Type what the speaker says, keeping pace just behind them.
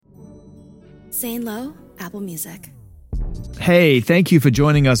Zane Lowe, Apple Music. Hey, thank you for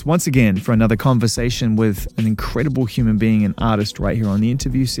joining us once again for another conversation with an incredible human being and artist right here on the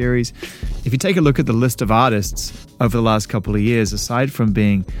interview series. If you take a look at the list of artists over the last couple of years, aside from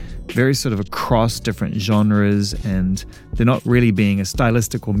being very sort of across different genres and there not really being a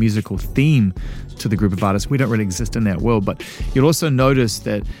stylistic or musical theme to the group of artists, we don't really exist in that world. But you'll also notice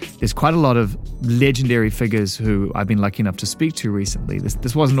that there's quite a lot of legendary figures who I've been lucky enough to speak to recently.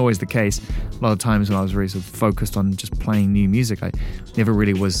 This wasn't always the case. A lot of times when I was very sort of focused on just playing new music, I never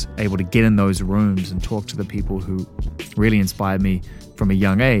really was able to get in those rooms and talk to the people who really inspired me from a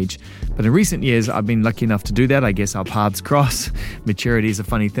young age. But in recent years, I've been lucky enough to do that. I guess our paths cross. Maturity is a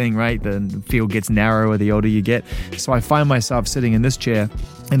funny thing, right? The field gets narrower the older you get. So I find myself sitting in this chair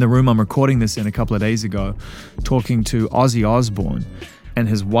in the room I'm recording this in a couple of days ago, talking to Ozzy Osbourne and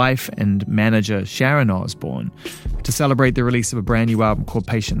his wife and manager Sharon Osbourne to celebrate the release of a brand new album called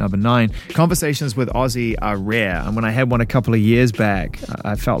Patient Number 9. Conversations with Ozzy are rare, and when I had one a couple of years back,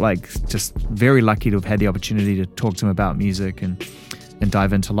 I felt like just very lucky to have had the opportunity to talk to him about music and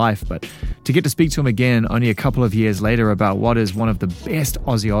dive into life. But to get to speak to him again only a couple of years later about what is one of the best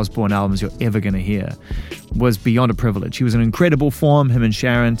Ozzy Osbourne albums you're ever going to hear was beyond a privilege. He was in incredible form, him and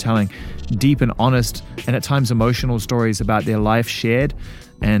Sharon telling deep and honest and at times emotional stories about their life shared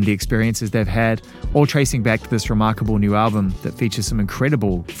and the experiences they've had, all tracing back to this remarkable new album that features some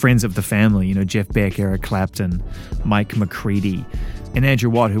incredible friends of the family, you know, Jeff Beck, Eric Clapton, Mike McCready, and Andrew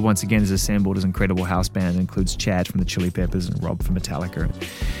Watt, who once again has assembled his incredible house band, includes Chad from the Chili Peppers and Rob from Metallica.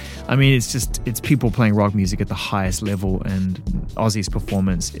 I mean, it's people playing rock music at the highest level, and Ozzy's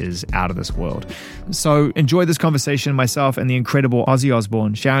performance is out of this world. So enjoy this conversation, myself and the incredible Ozzy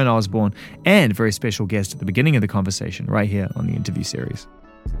Osbourne, Sharon Osbourne, and a very special guest at the beginning of the conversation right here on the interview series.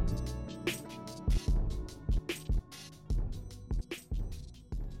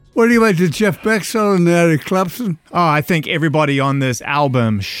 What do you make of Jeff Beck and Eric Clapton? Oh, I think everybody on this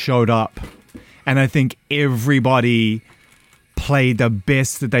album showed up. And I think everybody played the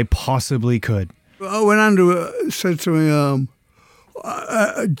best that they possibly could. When Andrew said to me,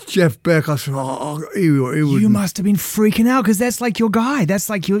 Jeff Beck, I said, he would. You must have been freaking out because that's like your guy. That's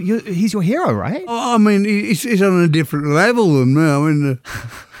like he's your hero, right? I mean, he's on a different level than me. I mean,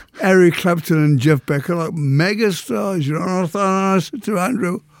 Eric Clapton and Jeff Beck are like megastars, you know. And I said to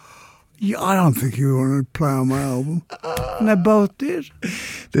Andrew, yeah, I don't think you want to play on my album. And they both did.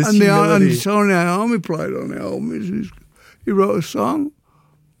 And Tony Iommi played on the album. He wrote a song.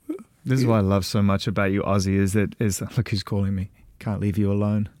 This is what I love so much about you, Ozzy, is look who's calling me. Can't leave you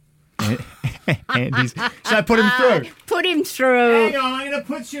alone. Andy's. Should I put him through? Put him through. Hang on, I'm going to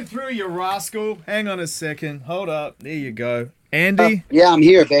put you through, you rascal. Hang on a second. Hold up. There you go. Andy? Yeah, I'm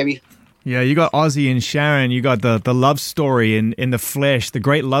here, baby. Yeah, you got Ozzy and Sharon. You got the love story in the flesh, the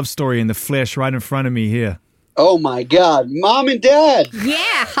great love story in the flesh right in front of me here. Oh, my God. Mom and Dad. Yeah,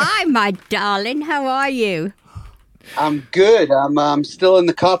 hi, my darling. How are you? I'm good. I'm still in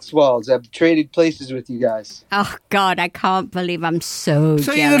the Cotswolds. I've traded places with you guys. Oh, God, I can't believe I'm so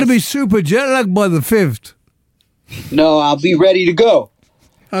jealous. You're going to be super jet lagged by the 5th? No, I'll be ready to go.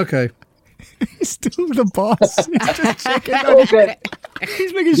 Okay. He's still the boss. He's just checking Okay.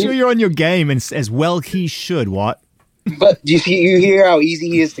 He's making sure you're on your game, and as well he should, what? But you hear how easy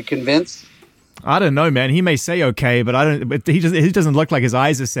he is to convince? I don't know, man. He may say okay, but I don't. But he doesn't look like his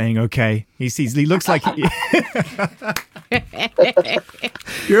eyes are saying okay. He looks like he,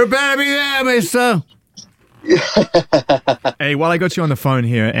 You better be there, mister. Hey, while I got you on the phone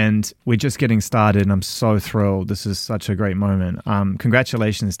here, and we're just getting started, and I'm so thrilled. This is such a great moment.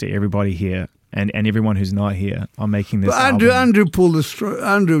 Congratulations to everybody here and everyone who's not here on making this album. Andrew pulled the string.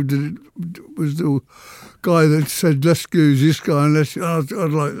 Andrew was the guy that said, let's use this guy. And I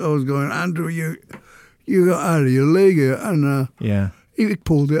was going, Andrew, you got out of your league here. And yeah. He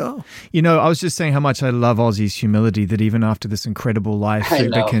pulled it off. You know, I was just saying how much I love Ozzy's humility, that even after this incredible life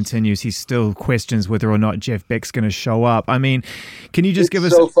that continues, he still questions whether or not Jeff Beck's going to show up. I mean, can you just give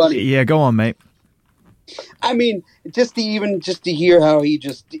us... so funny. Yeah, go on, mate. I mean, just to hear how he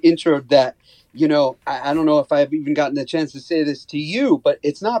just introed that, you know, I don't know if I've even gotten the chance to say this to you, but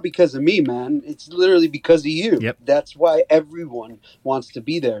it's not because of me, man. It's literally because of you. Yep. That's why everyone wants to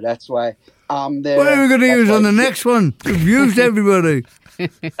be there. That's why I'm there. What are we going to use on the next one? We've used everybody.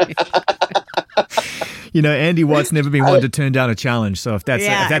 You know, Andy Watt's never been one to turn down a challenge. So if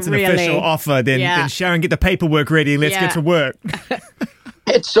that's an official offer, then Sharon, get the paperwork ready. Let's get to work.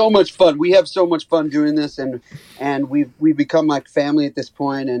 It's so much fun. We have so much fun doing this, and and we've become like family at this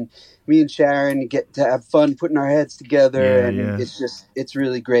point. And me and Sharon get to have fun putting our heads together, and it's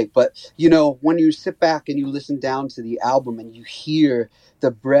really great. But when you sit back and you listen down to the album and you hear the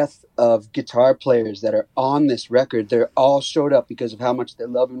breadth of guitar players that are on this record, they're all showed up because of how much they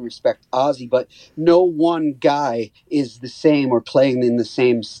love and respect Ozzy, but no one guy is the same or playing in the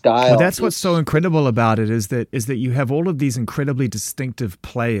same style. Well, that's what's so incredible about it is that you have all of these incredibly distinctive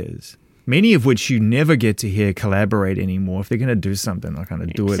players, many of which you never get to hear collaborate anymore. If they're going to do something, they'll kind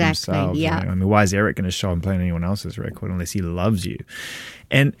of do it themselves. Yeah. Right? I mean, why is Eric going to show and play on anyone else's record unless he loves you?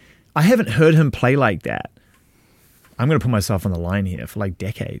 And I haven't heard him play like that. I'm going to put myself on the line here for like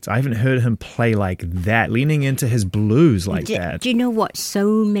decades. I haven't heard him play like that, leaning into his blues like that. Do you know what?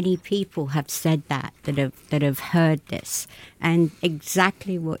 So many people have said that have heard this, and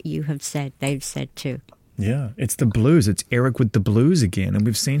exactly what you have said, they've said too. Yeah, it's the blues. It's Eric with the blues again, and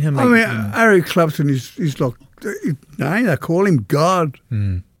we've seen him. Eric Clapton is like, they call him God.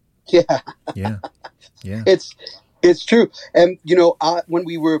 Mm. Yeah. It's true. And, when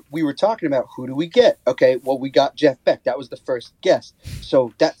we were talking about who do we get? Okay, well, we got Jeff Beck. That was the first guest.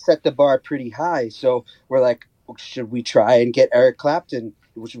 So that set the bar pretty high. So we're like, well, should we try and get Eric Clapton?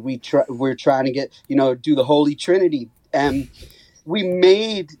 We're trying to get, do the Holy Trinity. And we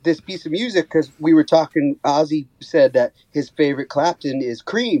made this piece of music because we were talking, Ozzy said that his favorite Clapton is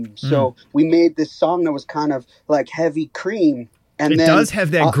Cream. So we made this song that was kind of like heavy Cream. And it does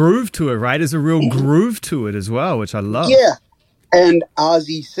have that groove to it, right? There's a real groove to it as well, which I love. Yeah. And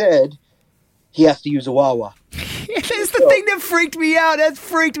Ozzy said he has to use a wah-wah. That's the thing that freaked me out. That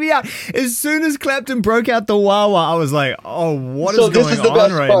freaked me out. As soon as Clapton broke out the wah-wah, I was like, oh, what is going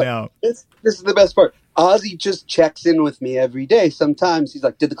on right now? This is the best part. Ozzy just checks in with me every day. Sometimes he's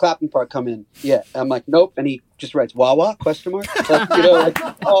like, did the Clapton part come in? Yeah. I'm like, nope. And he just writes, wah-wah, question mark? Like,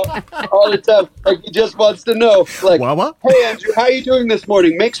 all the time. Like, he just wants to know. Like, wah-wah? Hey, Andrew, how are you doing this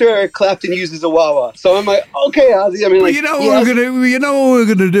morning? Make sure Eric Clapton uses a wah-wah. So I'm like, okay, Ozzy. I mean, like, you know what we're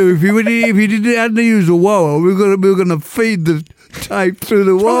gonna do? If he hadn't used a wah-wah, we're gonna feed the tape through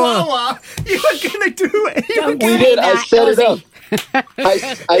the wah-wah. Wah-wah? You were gonna do it. We did. I set it up. He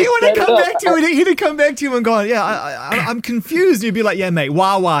would have come back to it. He'd have come back to you and gone, yeah, I'm confused. You'd be like, yeah, mate,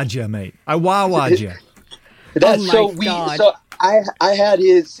 wah-wah'd you, mate. I wah-wah'd you. That's so I had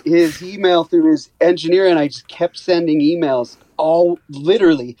his email through his engineer, and I just kept sending emails, all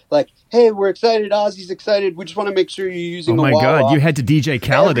literally like, hey, we're excited. Ozzy's excited. We just want to make sure you're using a wah-wah. Oh my God, you had to DJ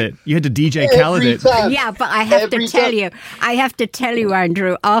Khaled it. You had to DJ Khaled it. Yeah, but I have to tell you,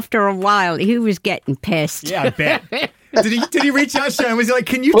 Andrew, after a while, he was getting pissed. Yeah, I bet. Did he reach out to you and was he like,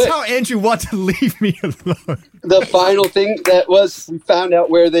 can you tell Andrew what to leave me alone? The final thing that was, we found out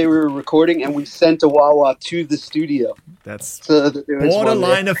where they were recording, and we sent a wah-wah to the studio. That's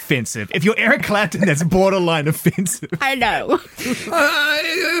borderline offensive. If you're Eric Clapton, that's borderline offensive. I know.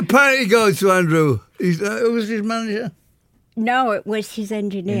 Apparently goes to Andrew. Who was his manager? No, it was his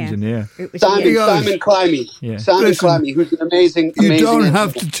engineer. It was Simon Climby. Yeah. Simon Climby, who's an amazing You don't engineer.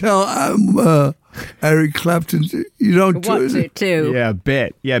 have to tell Eric Clapton. You don't want to too. Yeah,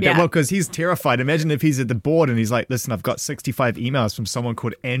 bet. Yeah, bet. Well, because he's terrified. Imagine if he's at the board and he's like, listen, I've got 65 emails from someone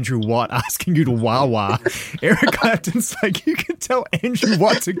called Andrew Watt asking you to wah-wah. Eric Clapton's like, you can tell Andrew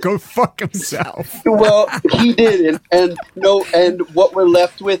Watt to go fuck himself. Well, he did. And what we're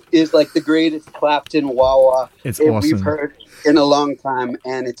left with is like the greatest Clapton wah-wah we've heard in a long time.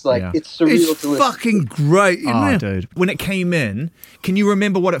 And it's like, it's surreal to listen. It's fucking great, isn't it? Dude. When it came in, can you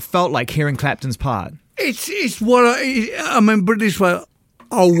remember what it felt like hearing Clapton's part? It's what I mean, but this way,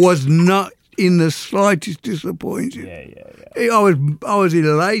 I was not in the slightest disappointed. Yeah. I was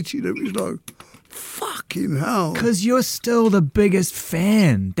elated. It was like, fucking hell. Because you're still the biggest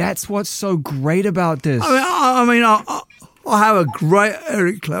fan. That's what's so great about this. I have a great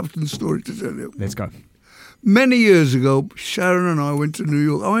Eric Clapton story to tell you. Let's go. Many years ago, Sharon and I went to New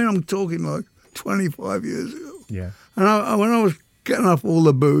York. I mean, I'm talking like 25 years ago. Yeah. And when I was getting off all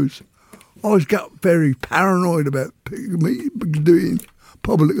the booze, I always got very paranoid about me doing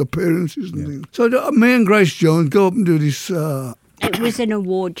public appearances and things. So me and Grace Jones go up and do this... it was an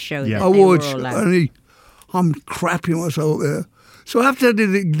award show. Yeah. Award show. And I'm crapping myself there. So after I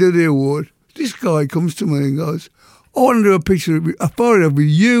did the award, this guy comes to me and goes, I want to do a photo with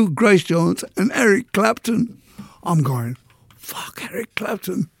you, Grace Jones, and Eric Clapton. I'm going, fuck Eric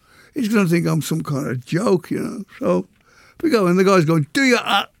Clapton. He's going to think I'm some kind of joke, So we go, and the guy's going, do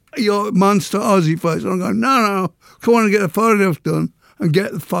your monster Ozzy face. And I'm going, no, come on and get a photograph done and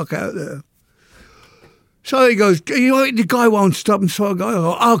get the fuck out there. So he goes, the guy won't stop. And so I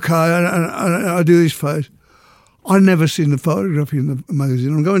go, okay, and I do this face. I never seen the photograph in the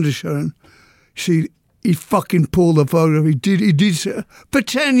magazine. I'm going to Sharon. See, he fucking pulled the photograph. He did. For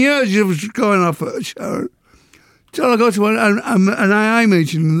 10 years, he was going off at Sharon. So I go to an AA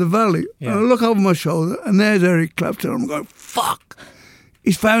meeting in the Valley, and I look over my shoulder, and there's Eric Clapton. I'm going, fuck.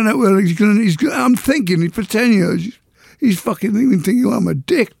 He's found out where he's going to... I'm thinking, for 10 years, he's fucking even thinking I'm a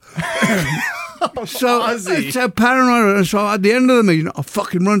dick. So it's a paranoid. So at the end of the meeting, I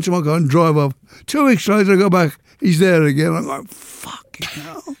fucking run to my car and drive off. 2 weeks later, I go back. He's there again. I'm going, fucking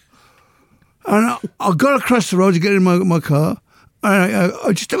hell. And I got across the road to get in my car. And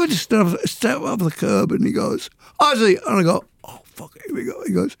I just went to step off the curb, and he goes, Ozzy. And I go, oh, fuck, here we go.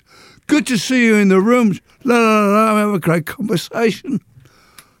 He goes, good to see you in the rooms. La, la, la, la, have a great conversation.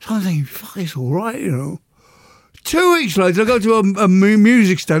 So I'm thinking, fuck, it's all right, you know. 2 weeks later, I go to a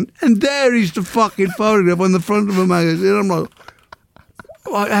music stand, and there is the fucking photograph on the front of a magazine. I'm like,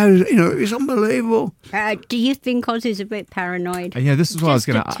 it's unbelievable. Do you think Ozzy's a bit paranoid? Yeah, this is what I was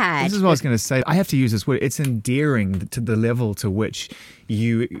going to say. I have to use this word. It's endearing to the level to which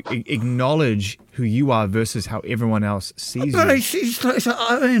you acknowledge who you are versus how everyone else sees but you.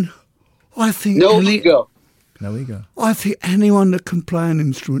 I think no ego. No ego. I think anyone that can play an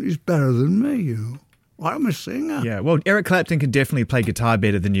instrument is better than me. You know, I'm a singer. Yeah, well, Eric Clapton can definitely play guitar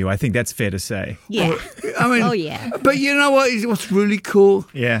better than you. I think that's fair to say. Yeah. I mean, oh, yeah. But you know what? What's really cool?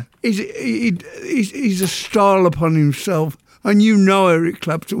 Yeah. He's a style upon himself. And you know Eric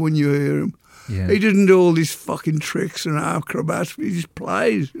Clapton when you hear him. Yeah. He didn't do all these fucking tricks and acrobats. He just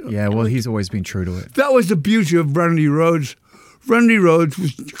plays. You know? Yeah, well, he's always been true to it. That was the beauty of Randy Rhoads. Randy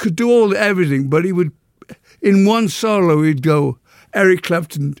Rhoads could do everything, but he would, in one solo, he'd go Eric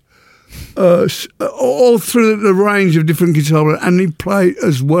Clapton, all through the range of different guitar, and he played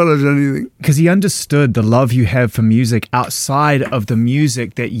as well as anything. Because he understood the love you have for music outside of the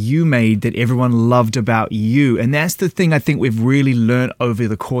music that you made that everyone loved about you. And that's the thing I think we've really learned over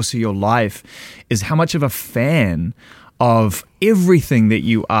the course of your life is how much of a fan of everything that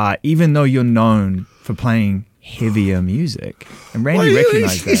you are, even though you're known for playing heavier music. And Randy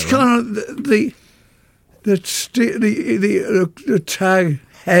recognized that. It's kind of the tag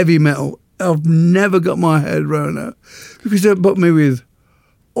heavy metal. I've never got my head around that because they put me with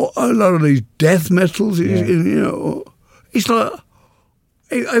a lot of these death metals. Yeah. You know, it's like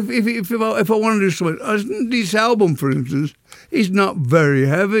if I want to do something, this album, for instance, is not very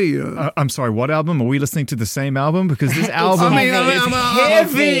heavy. You know? I'm sorry, what album? Are we listening to the same album? Because this album heavy. is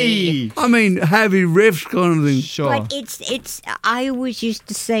heavy. I mean, heavy riffs kind of thing. Sure. But it's. I always used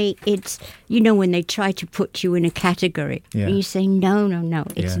to say it's. You know, when they try to put you in a category, and you say no,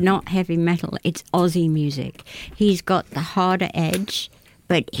 it's not heavy metal. It's Ozzy music. He's got the harder edge.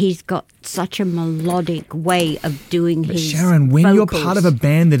 But he's got such a melodic way of doing his Sharon, when vocals. you're part of a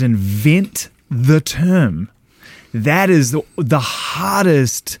band that invent the term, that is the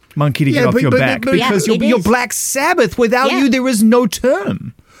hardest monkey to get off your back because you're Black Sabbath. Without you, there is no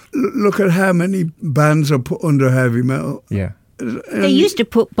term. Look at how many bands are put under heavy metal. Yeah. They used to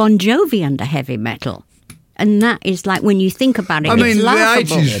put Bon Jovi under heavy metal. And that is like, when you think about it, it's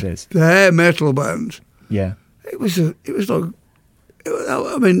laughable. The 80s, the hair metal bands. Yeah. It was like...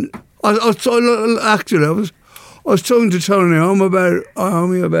 I mean, I was talking to Tony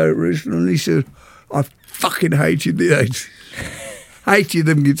Iommi about it recently, and he said, I fucking hated the 80s. Hated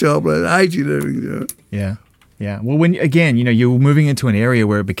them guitar players. Hated everything. You know? Yeah. Yeah. Well, when, again, you know, you were moving into an area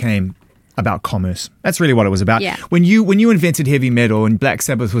where it became about commerce. That's really what it was about. Yeah. When you invented heavy metal and Black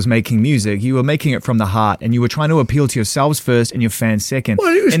Sabbath was making music, you were making it from the heart and you were trying to appeal to yourselves first and your fans second.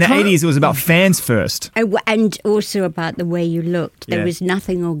 Well, in the 80s, it was about fans first. And also about the way you looked. There was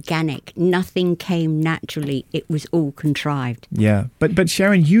nothing organic. Nothing came naturally. It was all contrived. Yeah. But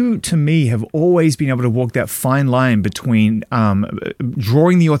Sharon, you, to me, have always been able to walk that fine line between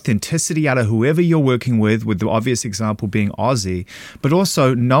drawing the authenticity out of whoever you're working with the obvious example being Ozzy, but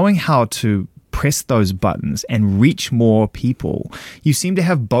also knowing how to press those buttons and reach more people. You seem to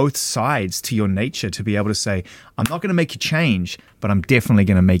have both sides to your nature to be able to say, I'm not going to make you change, but I'm definitely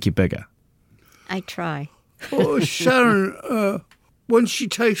going to make you bigger. I try. Oh, Sharon, once she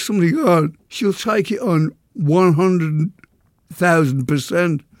takes something on, she'll take it on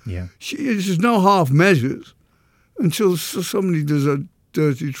 100,000%. Yeah. There's no half measures until somebody does a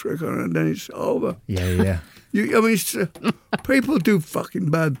dirty trick on it, then it's over. Yeah. People do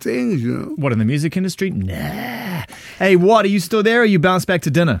fucking bad things, you know. What, in the music industry? Nah. Hey, Watt, are you still there or you bounced back to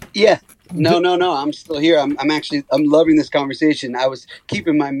dinner? Yeah. No. I'm still here. I'm loving this conversation. I was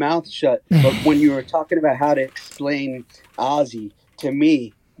keeping my mouth shut, but when you were talking about how to explain Ozzy to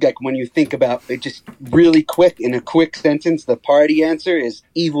me, like when you think about it just really quick, in a quick sentence, the party answer is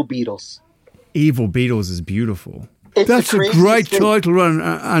Evil Beatles. Evil Beatles is beautiful. That's a great title,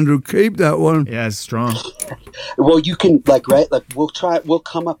 Andrew. Keep that one. Yeah, it's strong. Well, you can we'll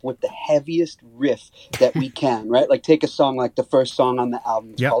come up with the heaviest riff that we can, right? Like take a song like the first song on the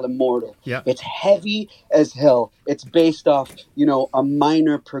album, it's called Immortal. Yep. It's heavy as hell. It's based off, a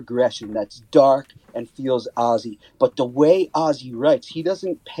minor progression that's dark and feels Ozzy. But the way Ozzy writes, he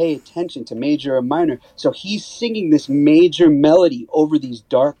doesn't pay attention to major or minor. So he's singing this major melody over these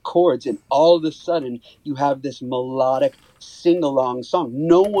dark chords, and all of a sudden you have this melodic sing-along song.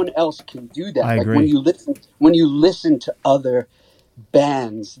 No one else can do that. I agree. When you listen to other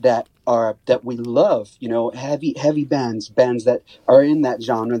bands that we love, heavy bands that are in that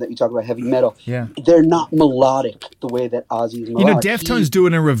genre that you talk about, heavy metal. Yeah. They're not melodic the way that Ozzy's melodic. Deftones do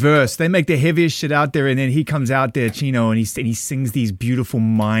it in reverse. They make the heaviest shit out there, and then he comes out there, and he sings these beautiful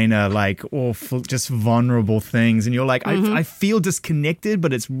minor, like awful, just vulnerable things, and you're like, I feel disconnected,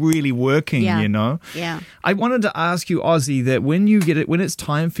 but it's really working, Yeah. I wanted to ask you, Ozzy, that when it's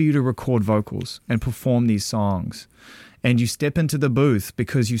time for you to record vocals and perform these songs, and you step into the booth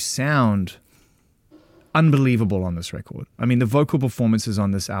because you sound unbelievable on this record. I mean, the vocal performances on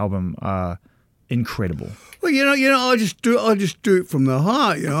this album are incredible. Well, I just do it from the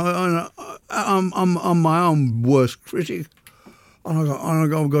heart. I'm my own worst critic, and I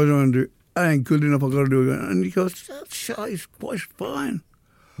go down and do. I ain't good enough. I got to do it again. And he goes, "That's shy. It's quite fine."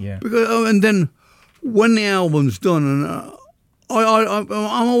 Yeah. Because and then when the album's done, and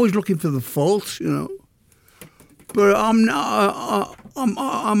I'm always looking for the faults, But I'm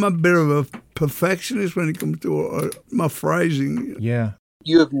a bit of a perfectionist when it comes to my phrasing. Yeah.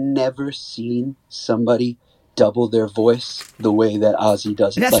 You have never seen somebody double their voice the way that Ozzy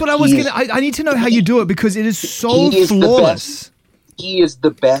does it. That's what I was I need to know how you do it, because it is so flawless. He is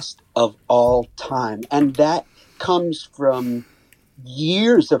the best of all time. And that comes from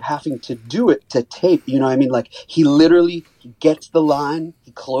years of having to do it to tape. You know what I mean? Like, he gets the line,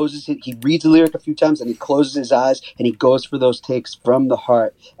 he closes it, he reads the lyric a few times, and he closes his eyes, and he goes for those takes from the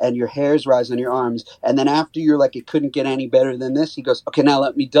heart, and your hairs rise on your arms, and then after you're like, it couldn't get any better than this, he goes, okay, now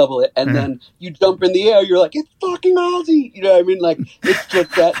let me double it, and then you jump in the air, you're like, it's fucking Ozzy! You know what I mean? Like, it's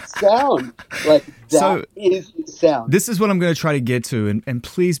just that sound. Like, that is the sound. This is what I'm going to try to get to, and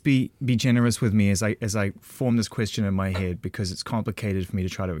please be generous with me as I form this question in my head, because it's complicated for me to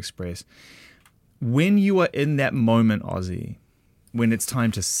try to express. When you are in that moment, Ozzy, when it's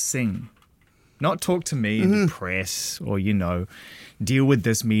time to sing, not talk to me in the press or, deal with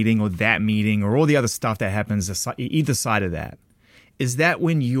this meeting or that meeting or all the other stuff that happens either side of that, is that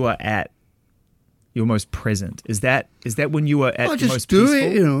when you are at your most present? Is that when you are at most peaceful? I just do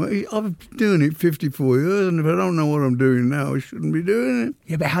it, I've been doing it 54 years, and if I don't know what I'm doing now, I shouldn't be doing it.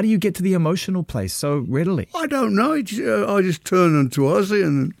 Yeah, but how do you get to the emotional place so readily? I don't know. I just turn onto Ozzy,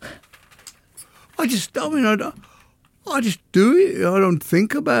 and I just do it. I don't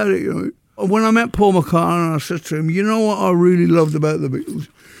think about it, When I met Paul McCartney, I said to him, you know what I really loved about the Beatles?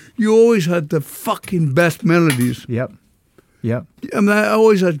 You always had the fucking best melodies. Yep. And they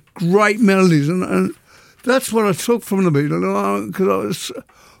always had great melodies, and that's what I took from the Beatles. Because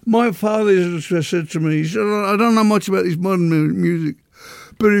my father said to me, he said, I don't know much about this modern music,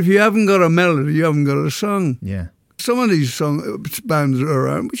 but if you haven't got a melody, you haven't got a song. Yeah. Some of these bands are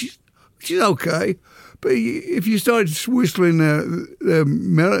around, which is okay. But if you start whistling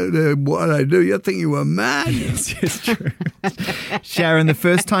what I do, you'd think you were mad. Yes, it's true. Sharon, the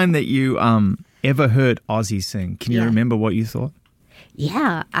first time that you ever heard Ozzy sing, can you remember what you thought?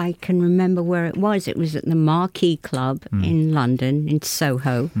 Yeah, I can remember where it was. It was at the Marquee Club in London, in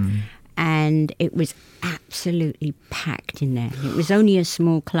Soho. And it was absolutely packed in there. It was only a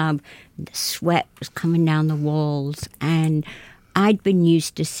small club. The sweat was coming down the walls. And I'd been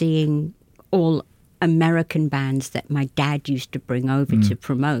used to seeing all American bands that my dad used to bring over to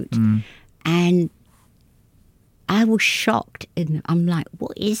promote. And I was shocked. And I'm like,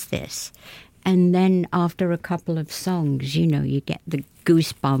 what is this? And then after a couple of songs, you get the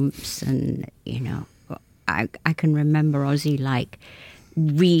goosebumps. And, I can remember Ozzy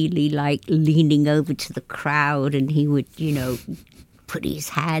really leaning over to the crowd, and he would, put his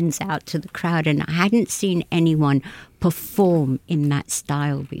hands out to the crowd. And I hadn't seen anyone perform in that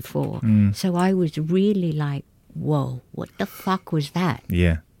style before. So I was really like, whoa, what the fuck was that?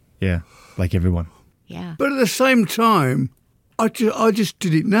 Yeah, like everyone. Yeah. But at the same time, I just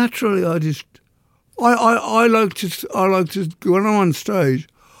did it naturally. I like to when I'm on stage,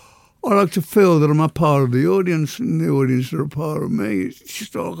 I like to feel that I'm a part of the audience, and the audience are a part of me. It's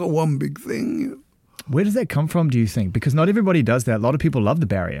just like a one big thing. Where does that come from, do you think? Because not everybody does that. A lot of people love the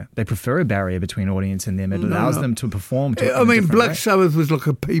barrier. They prefer a barrier between audience and them. It allows them to perform. Black Sabbath was like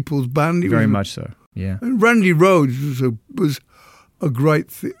a people's band. Very much so. Yeah. And Randy Rhoads was a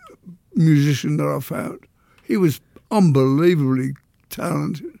great musician that I found. He was unbelievably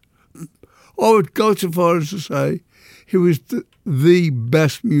talented. I would go so far as to say he was the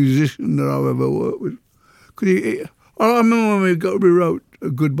best musician that I've ever worked with. I remember when we wrote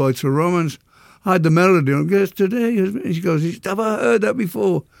Goodbye to Romance, I had the melody on yesterday. And she goes, have I heard that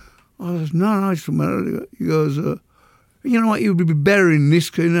before? I goes, no, it's the melody. He goes, you know what, you would be better in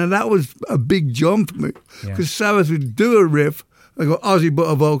this. Now, that was a big jump for me. Because Sabbath would do a riff, I got Ozzy put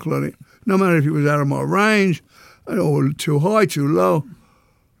a vocal on it, no matter if it was out of my range, or too high, too low.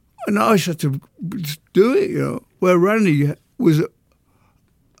 And I just had to just do it, where Randy was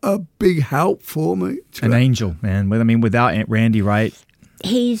a big help for me. An angel, man. I mean, without Randy, right?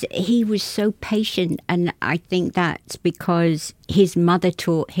 He was so patient, and I think that's because his mother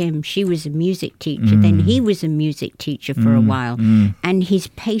taught him. She was a music teacher, then he was a music teacher for a while, and his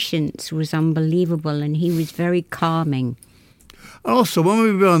patience was unbelievable, and he was very calming. Also, when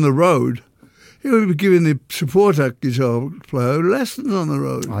we were on the road, he would be giving the support act guitar player lessons on the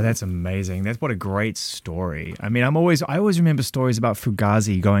road. Oh, that's amazing. That's what a great story. I mean, I always remember stories about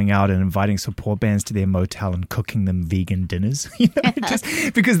Fugazi going out and inviting support bands to their motel and cooking them vegan dinners. Just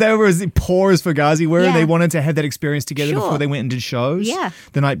because they were as poor as Fugazi were, they wanted to have that experience together before they went and did shows. Yeah.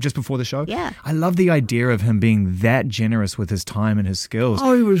 The night just before the show. Yeah. I love the idea of him being that generous with his time and his skills.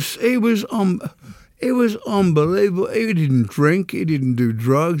 Oh, it was unbelievable. He didn't drink. He didn't do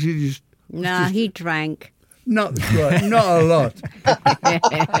drugs. No, he drank. Not a lot.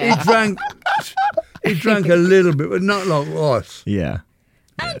 He drank a little bit, but not like us. Yeah.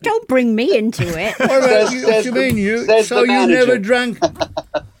 Oh, don't bring me into it. What you mean? You never drank?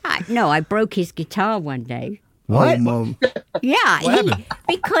 No, I broke his guitar one day. What? Oh, Mom. Yeah,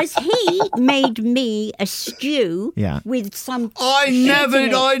 because he made me a stew with some. I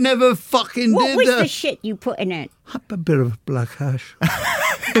never fucking what did was that. the shit you put in it? A bit of black hash.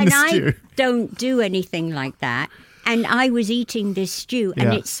 And I don't do anything like that. And I was eating this stew,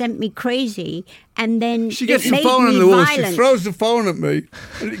 and it sent me crazy. And then She gets it the made phone me on the wall. violent. She throws the phone at me,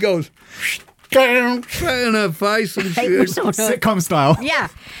 and it goes straight in her face. And It was on her- Sitcom style. Yeah.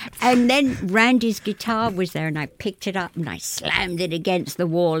 And then Randy's guitar was there, and I picked it up and I slammed it against the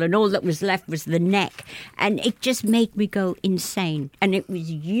wall, and all that was left was the neck. And it just made me go insane. And it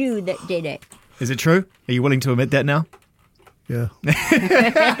was you that did it. Is it true? Are you willing to admit that now? Yeah.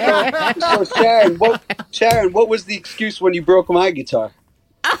 So Sharon, what was the excuse when you broke my guitar?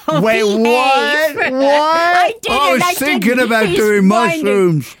 Wait, what? What? I did I was thinking about doing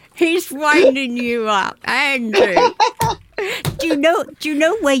mushrooms. He's winding you up, Andrew. Do you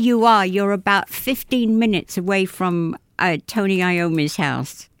know where you are? You're about 15 minutes away from Tony Iommi's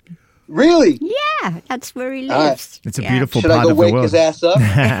house. Really? Yeah, that's where he lives. It's a beautiful Should part I go of the wake world. his ass up?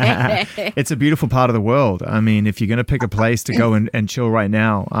 It's a beautiful part of the world. I mean, if you're going to pick a place to go and chill right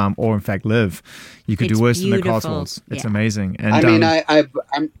now, or in fact live, you could It's do worse than the beautiful. Cotswolds. It's Yeah. amazing. And I mean,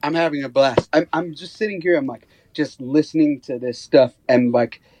 I'm having a blast. I'm just sitting here. I'm like just listening to this stuff, and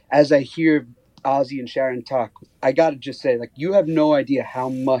like as I hear Ozzy and Sharon talk, I got to just say, like, you have no idea how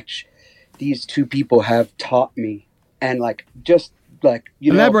much these two people have taught me, and like just. Like,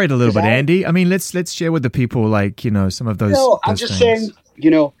 elaborate a little bit, Andy. I mean, let's share with the people, like, some of those. No, I'm those just things.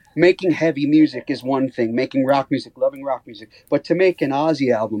 saying, making heavy music is one thing, making rock music, loving rock music, but to make an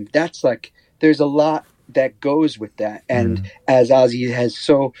Ozzy album, that's like there's a lot that goes with that. And as Ozzy has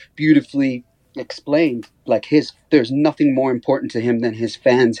so beautifully explained, like there's nothing more important to him than his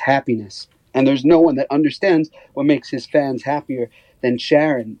fans' happiness, and there's no one that understands what makes his fans happier than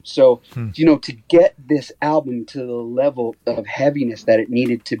Sharon. So, to get this album to the level of heaviness that it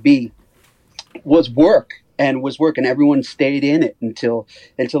needed to be was work, and everyone stayed in it until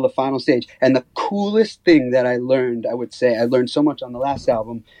the final stage. And the coolest thing that I learned so much on the last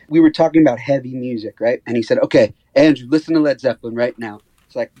album, we were talking about heavy music, right? And he said, okay, Andrew, listen to Led Zeppelin right now.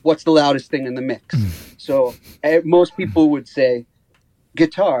 It's like, what's the loudest thing in the mix? So most people would say,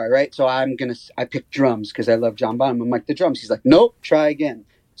 guitar, right? So I picked drums because I love John Bonham. I'm like, the drums. He's like, nope, try again.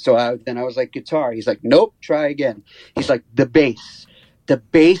 So I was like, guitar. He's like, nope, try again. He's like, the bass. The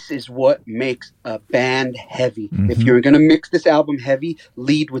bass is what makes a band heavy. If you're going to mix this album heavy,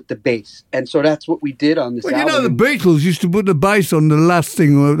 lead with the bass. And so that's what we did on this album. The Beatles used to put the bass on the last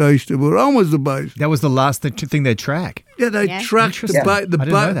thing they used to put on was the bass. That was the last thing they track. Yeah, they tracked the bass. I didn't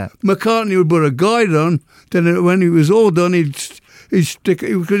know that. McCartney would put a guide on. Then when he was all done, he'd stick,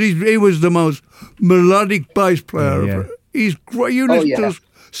 because he was the most melodic bass player. Yeah. He's great. You listen to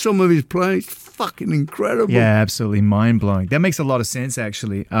some of his playing, it's fucking incredible. Yeah, absolutely mind-blowing. That makes a lot of sense,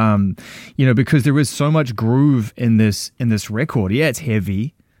 actually. Because there is so much groove in this record. Yeah, it's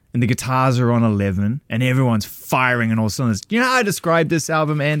heavy. and the guitars are on 11 and everyone's firing on all cylinders. You know how I described this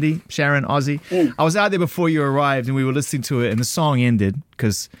album, Andy, Sharon, Ozzy? I was out there before you arrived and we were listening to it and the song ended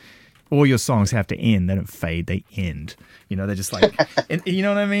because all your songs have to end. They don't fade, they end. You know, they're just like, and, you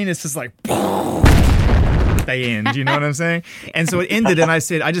know what I mean? It's just like, they end, you know what I'm saying? And so it ended and I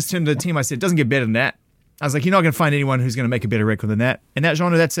just turned to the team, I said, it doesn't get better than that. I was like, you're not going to find anyone who's going to make a better record than that. In that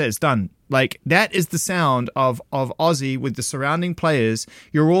genre, that's it. It's done. Like, that is the sound of Ozzy with the surrounding players.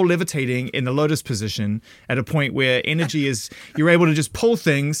 You're all levitating in the lotus position at a point where energy is, you're able to just pull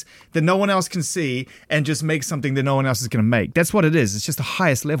things that no one else can see and just make something that no one else is going to make. That's what it is. It's just the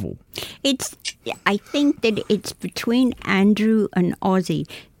highest level. I think that it's between Andrew and Ozzy.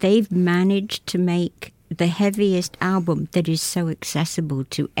 They've managed to make the heaviest album that is so accessible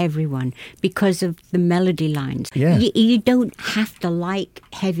to everyone because of the melody lines. Yeah. You don't have to like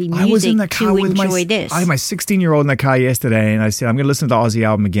heavy music to enjoy this. I had my 16-year-old in the car yesterday and I said, I'm going to listen to the Ozzy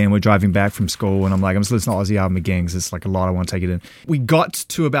album again. We're driving back from school and I'm like, I'm just listening to the Ozzy album again because it's like a lot. I want to take it in. We got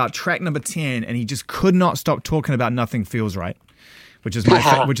to about track number 10 and he just could not stop talking about Nothing Feels Right, which is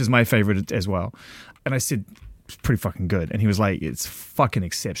my favorite as well. And I said, it's pretty fucking good. And he was like, it's fucking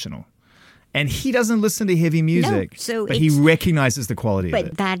exceptional. And he doesn't listen to heavy music, but he recognizes the quality of it.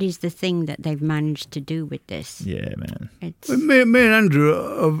 But that is the thing that they've managed to do with this. Yeah, man. Me and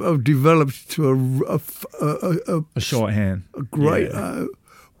Andrew have developed to A shorthand. A great... I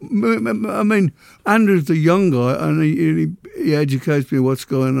mean, Andrew's the young guy, and he educates me what's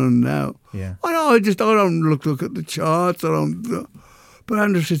going on now. Yeah. I don't look at the charts. But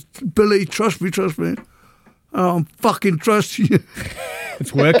Andrew says, Billy, trust me. I'm fucking trusting you.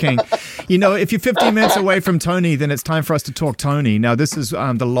 It's working. You know, if you're 15 minutes away from Tony, then it's time for us to talk Tony. Now, this is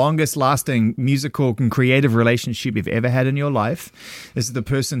the longest lasting musical and creative relationship you've ever had in your life. This is the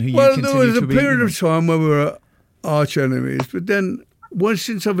person who you continue to be. Well, there was a period of time where we were arch enemies, but then once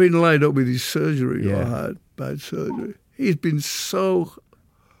since I've been laid up with his surgery, I had bad surgery. He's been so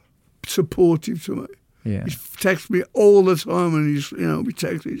supportive to me. Yeah. He texts me all the time and we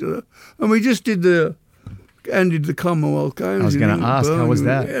text each other. And we just ended the Commonwealth Games. I was going to ask, how was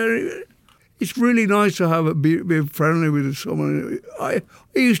that? It's really nice to have be friendly with someone. I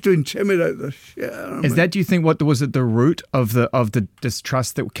used to intimidate the shit out of me. That, do you think, was it the root of the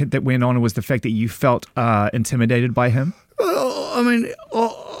distrust that went on, was the fact that you felt intimidated by him? I mean,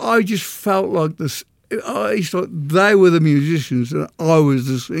 I just felt like this. I thought they were the musicians and I was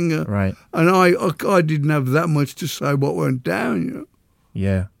the singer. Right. And I didn't have that much to say what went down, you know.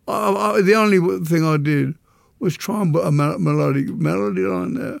 Yeah. The only thing I did was try and put a melody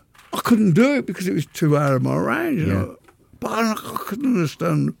line there. I couldn't do it because it was too out of my range, you know. But I couldn't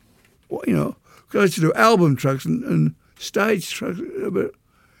understand what, you know, because I used to do album tracks and stage tracks, but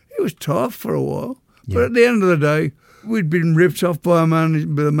it was tough for a while. Yeah. But at the end of the day, we'd been ripped off by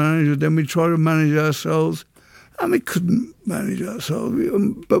the manager, then we tried to manage ourselves, and we couldn't manage ourselves.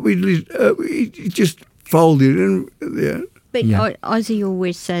 But it just folded in at the end. But Ozzy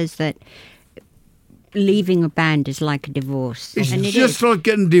always says that leaving a band is like a divorce. It's just like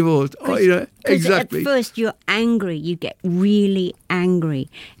getting divorced. Exactly. At first you're angry, you get really angry.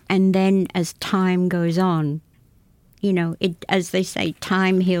 And then as time goes on, you know, as they say,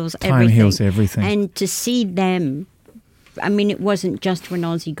 time heals everything. Time heals everything. And to see them, I mean, it wasn't just when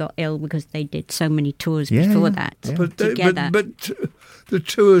Ozzy got ill because they did so many tours before that together. But the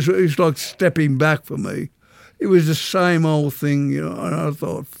tours, it was like stepping back for me. It was the same old thing, you know, and I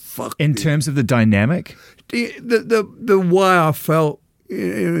thought, fuck. In terms of the dynamic? The way I felt.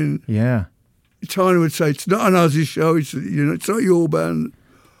 Yeah. Tony would say, it's not an Ozzy show, it's not your band.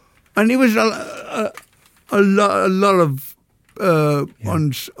 And it was a lot of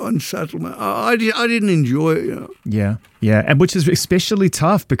unsettlement. I didn't enjoy it, you know. Yeah, and which is especially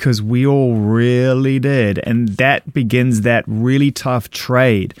tough because we all really did, and that begins that really tough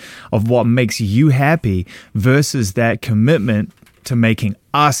trade of what makes you happy versus that commitment to making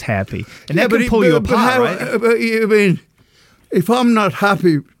us happy, and that can pull you apart, right? I mean, if I'm not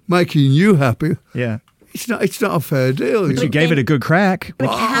happy making you happy, it's not a fair deal. But you gave it a good crack. But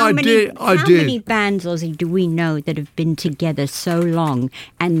how many bands, Ozzy, do we know that have been together so long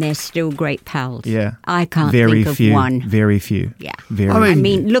and they're still great pals? Yeah. I can't think of one. Very few. Yeah. I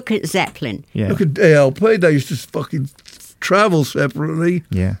mean, look at Zeppelin. Yeah. Look at ALP. They used to fucking travel separately,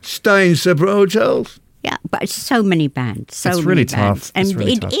 stay in separate hotels. Yeah, but so many bands. It's really tough. And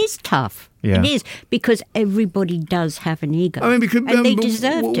it is tough. Yeah. It is, because everybody does have an ego. I mean, because and they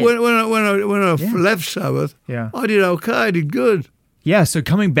deserved it. When I left Sabbath, I did okay, I did good. Yeah, so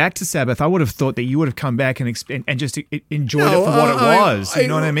coming back to Sabbath, I would have thought that you would have come back and just enjoyed it for what it was. You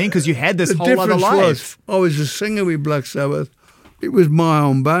know what I mean? Because you had this whole other life. I was a singer with Black Sabbath. it was my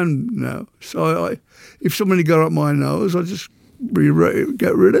own band now. So if somebody got up my nose, I just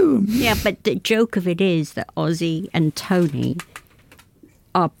get rid of them. Yeah, but the joke of it is that Ozzy and Tony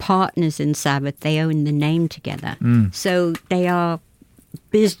are partners in Sabbath. They own the name together. So they are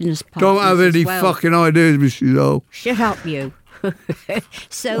business partners. Don't have any fucking ideas, Mrs. O. Shut up, you.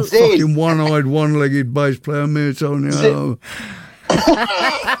 So fucking one-eyed, one-legged bass player, me, Tony.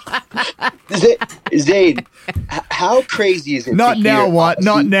 Zayn, how crazy is it? Not now, what? Ozzy?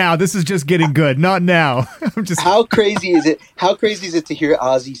 Not now. This is just getting good. Not now. I'm just. How crazy is it? How crazy is it to hear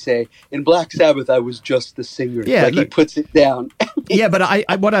Ozzy say, "In Black Sabbath, I was just the singer"? Yeah, like look, he puts it down. Yeah, but I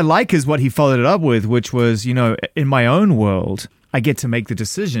what I like is what he followed it up with, which was, in my own world, I get to make the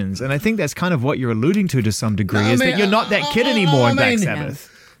decisions, and I think that's kind of what you're alluding to some degree, that you're not that kid anymore in Black Sabbath.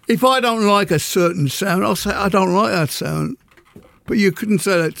 If I don't like a certain sound, I'll say I don't like that sound. But you couldn't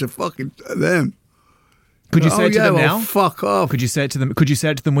say that to fucking them. Could you say it to them now? Fuck off. Could you say it to them? Could you say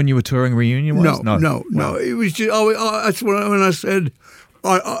it to them when you were touring Reunion? No. It was just. That's when I said.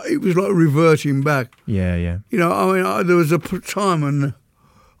 It was like reverting back. Yeah. There was a time when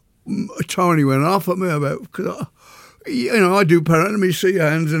Tony went off at me about because I do paranoid, see your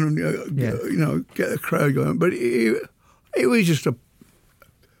hands and get the crowd going. But it was just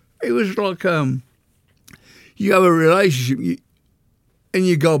it was like you have a relationship. And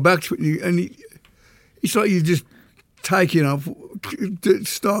you go back to it, it's like you're just taking off,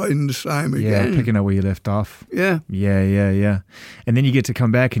 starting the same again. Yeah, picking up where you left off. Yeah. Yeah. And then you get to come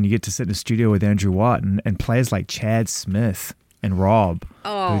back and you get to sit in the studio with Andrew Watt and players like Chad Smith and Rob.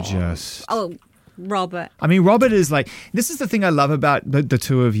 Oh. Who just... Oh, Robert. I mean, Robert is like... This is the thing I love about the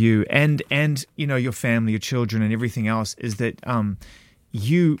two of you and your family, your children and everything else is that...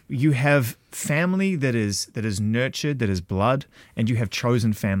 You have family that is nurtured, that is blood, and you have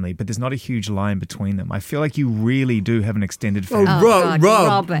chosen family, but there's not a huge line between them. I feel like you really do have an extended family.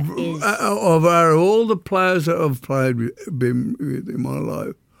 Robert is... Of all the players that I've been with in my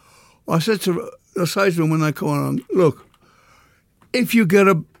life, I say to them when they come on, look, if you get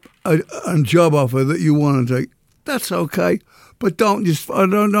a job offer that you want to take, that's okay, but don't just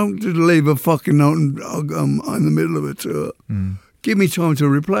leave a fucking note in the middle of a tour. Give me time to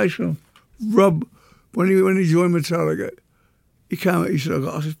replace him. Rob, when he joined Metallica, he came out, he said,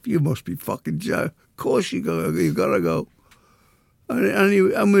 you must be fucking Joe. Of course you gotta go.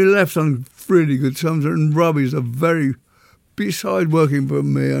 And we left on really good terms. And Robbie's beside working for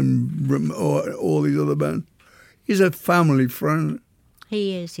me and all these other bands, he's a family friend.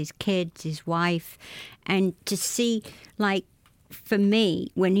 He is, his kids, his wife. And to see, like, for me,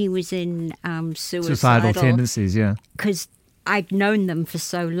 when he was in suicidal tendencies, yeah. Because I'd known them for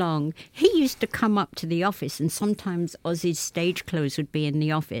so long. He used to come up to the office and sometimes Ozzy's stage clothes would be in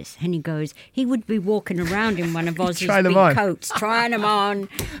the office and he would be walking around in one of Ozzy's big coats, trying them on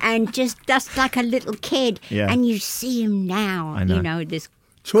and just like a little kid. Yeah. And you see him now, this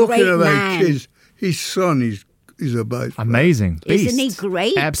Talking great about man. Kids, his son is a bass player. Amazing. Beast. Isn't he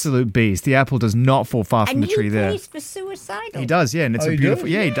great? Absolute beast. The apple does not fall far from the tree there. And he plays for Suicidal. He does, yeah, and it's a beautiful...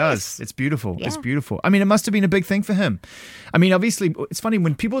 does? Yeah, he Yes. does. It's beautiful. Yeah. It's beautiful. I mean, it must have been a big thing for him. I mean, obviously, it's funny,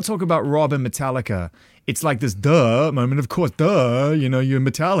 when people talk about Rob and Metallica, it's like this duh moment, of course, duh, you're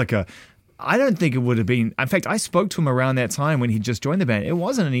Metallica. I don't think it would have been... In fact, I spoke to him around that time when he just joined the band. It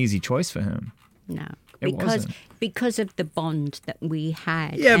wasn't an easy choice for him. No. It wasn't. Because of the bond that we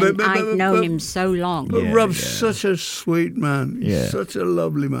had. Yeah, and but I've known him so long. But Yeah, Rob's yeah. such a sweet man. He's Yeah. such a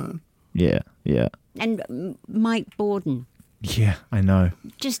lovely man. Yeah. And Mike Borden, Yeah, I know.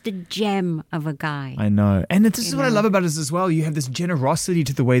 just a gem of a guy. I know. And this is what I love about it as well. You have this generosity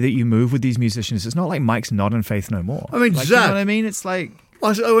to the way that you move with these musicians. It's not like Mike's not in Faith No More. I mean, like, Zach... You know what I mean? It's like...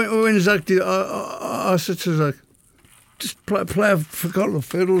 When Zach did, I said to Zach, just play a couple of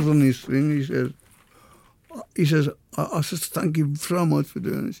fiddles on this thing. He says, I said, thank you so much for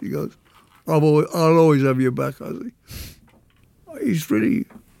doing this. He goes, I'll always have your back, Ozzy. He's really...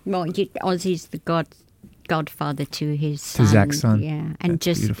 Well, Ozzy's the godfather to his To son. Zach's son. Yeah, and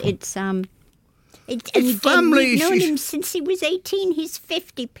That's beautiful. it's and His family, You've known she's- him since he was 18. He's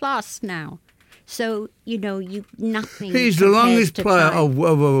 50 plus now. So, nothing. He's the compares longest to player time, I've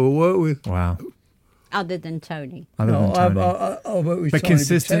ever worked with. Wow. other than Tony. Other than Tony. I've worked with But Tony for 10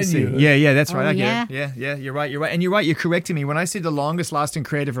 consistency. years. Yeah, that's right. Oh, I get yeah? it. Yeah, you're right. And you're right, you're correcting me. When I say the longest lasting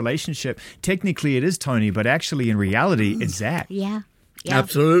creative relationship, technically it is Tony, but actually in reality, it's Zach. Yeah.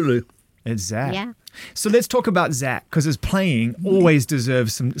 Absolutely. It's Zach. Yeah. So let's talk about Zach, because his playing always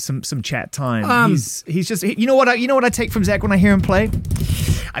deserves some chat time. He's just you know what I take from Zach when I hear him play?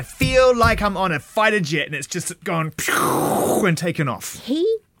 I feel like I'm on a fighter jet and it's just gone and taken off.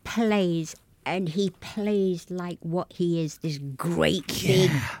 He plays and he plays like what he is, this great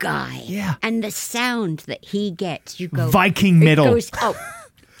big guy. Yeah. And the sound that he gets, you go... Viking metal. It goes,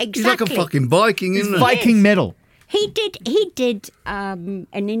 exactly. He's like a fucking Viking, isn't he? Viking metal. He did an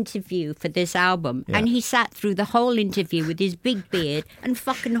interview for this album, and he sat through the whole interview with his big beard and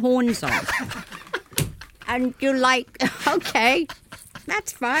fucking horns on. And you're like, okay,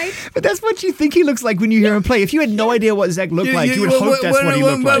 that's fine. But that's what you think he looks like when you hear him play. If you had no idea what Zach looked like, you would hope that's what he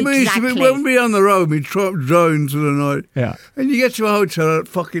looked like. Exactly. When we're on the road, we drove into the night. Yeah. And you get to a hotel at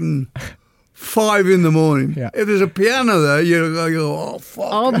fucking 5 in the morning. Yeah. If there's a piano there, you go, oh, fuck.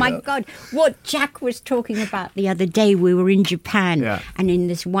 Oh, my God. What Jack was talking about the other day, we were in Japan, and in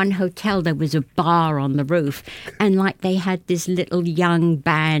this one hotel, there was a bar on the roof, and like they had this little young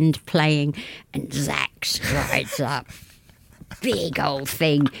band playing, and Zach strides up, big old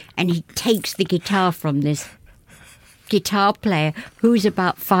thing, and he takes the guitar from this guitar player who's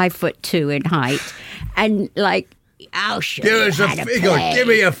about 5'2" in height, and like, I'll show you how to play. Give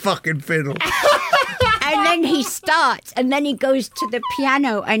me a fucking fiddle. And then he starts, and then he goes to the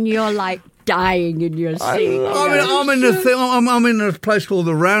piano, and you're like dying in your seat. I'm in a place called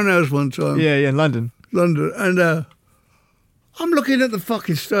the Roundhouse one time. Yeah, in London. And I'm looking at the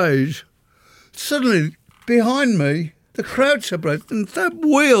fucking stage. Suddenly, behind me, the crowd separates, and that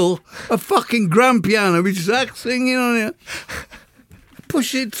wheel, a fucking grand piano with Zach singing on it,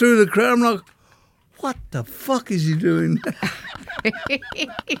 push it through the crowd. I'm like, what the fuck is he doing?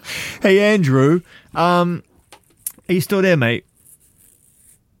 Hey, Andrew, are you still there, mate?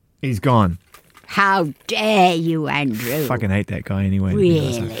 He's gone. How dare you, Andrew? Fucking hate that guy anyway.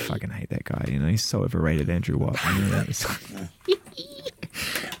 Really? I fucking hate that guy. You know, he's so overrated, Andrew Watt.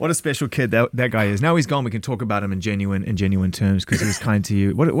 What a special kid that guy is. Now he's gone, we can talk about him in genuine terms because he was kind to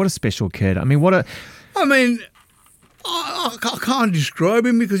you. What a special kid. I mean, I can't describe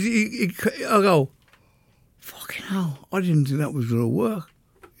him because I go, fucking hell, I didn't think that was going to work.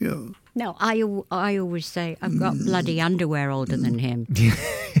 You know. No, I always say I've got bloody underwear older than him.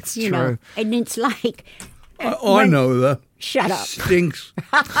 It's you true. know, and it's like... I know that. Shut up. Stinks.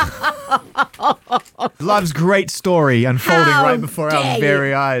 Love's great story unfolding right before our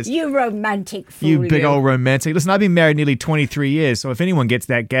very eyes. You romantic fool. You big old romantic. Listen, I've been married nearly 23 years, so if anyone gets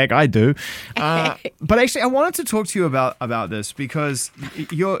that gag, I do. But actually, I wanted to talk to you about this because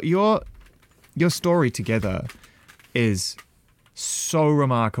your story together is so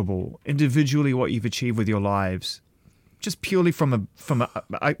remarkable. Individually, what you've achieved with your lives, just purely from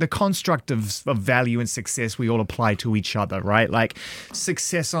the construct of value and success we all apply to each other, right? Like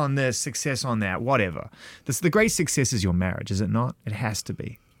success on this, success on that, whatever. The great success is your marriage, is it not? It has to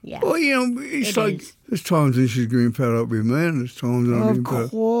be. Yeah. Well, you know, it's like there's times when she's getting fed up with me, and there's times when I'm getting fed up.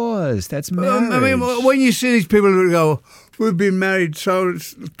 Of course, that's marriage. I mean, when you see these people who go, we've been married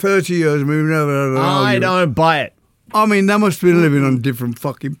 30 years and we've never had an argument. I don't buy it. I mean, they must have been living on different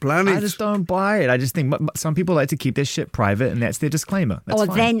fucking planets. I just don't buy it. I just think some people like to keep their shit private, and that's their disclaimer. That's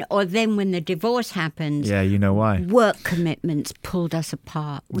fine. Or then when the divorce happens, yeah, you know why? Work commitments pulled us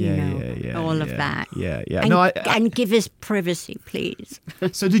apart. All of that. Yeah. And, and give us privacy, please.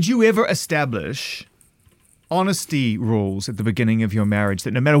 So, did you ever establish honesty rules at the beginning of your marriage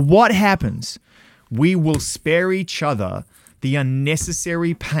that no matter what happens, we will spare each other the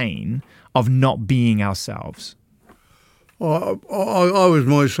unnecessary pain of not being ourselves? I was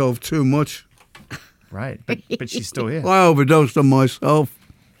myself too much. Right, but she's still here. I overdosed on myself.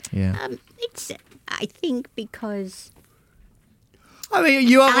 Yeah. It's, I think, because I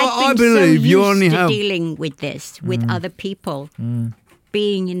mean, I I've been believe so you used only to have. dealing with this with other people,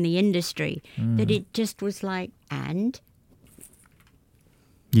 being in the industry, that it just was like, and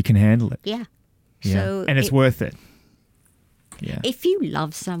You can handle it. yeah. Yeah. So and it's worth it. Yeah. If you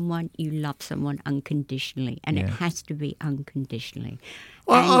love someone, you love someone unconditionally, and it Yeah. has to be unconditionally.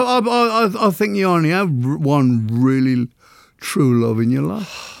 I think you only have one really true love in your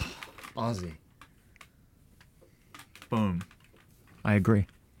life. Ozzy. Boom. I agree.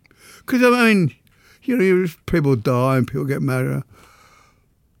 Because, I mean, you know, people die and people get married.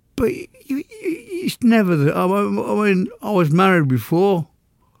 But it's never... I mean, I was married before.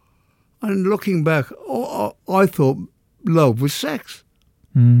 And looking back, I thought love was sex.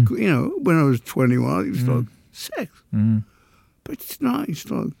 You know, when I was 21, it was like sex. But it's not. It's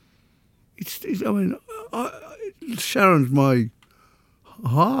like... I mean, Sharon's my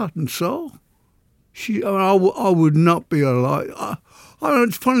heart and soul. I would not be alive. I don't know,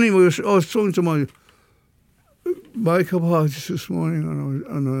 it's funny. I was talking to my makeup artist this morning,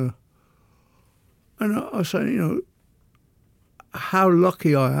 and I was saying, you know, how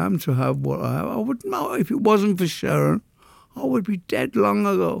lucky I am to have what I have. I would know if it wasn't for Sharon, I would be dead long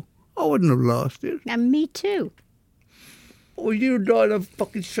ago. I wouldn't have lasted. And me too. Well, you died of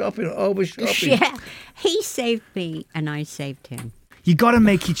fucking shopping, over shopping. Yeah. He saved me and I saved him. You got to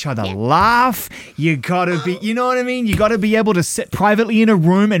make each other laugh. You got to be, you know what I mean? You got to be able to sit privately in a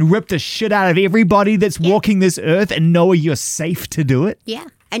room and rip the shit out of everybody that's walking this earth and know you're safe to do it. Yeah.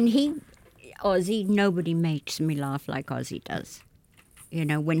 And Ozzy, nobody makes me laugh like Ozzy does. You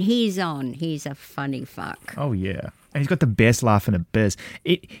know, when he's on, he's a funny fuck. Oh, yeah. And he's got the best laugh in the biz.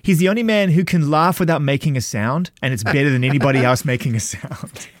 He's the only man who can laugh without making a sound, and it's better than anybody else making a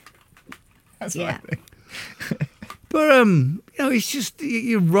sound. That's what I think. But, it's just,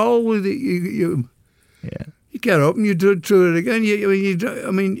 you roll with it. You get up and you do it again.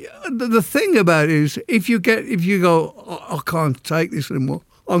 The thing about it is, if you go, I can't take this anymore,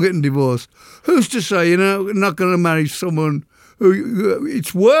 I'm getting divorced. Who's to say, you're not going to marry someone who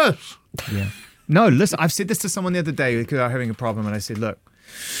it's worse? Yeah. No, listen, I've said this to someone the other day because they were having a problem, and I said, look,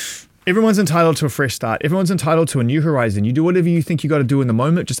 everyone's entitled to a fresh start. Everyone's entitled to a new horizon. You do whatever you think you got to do in the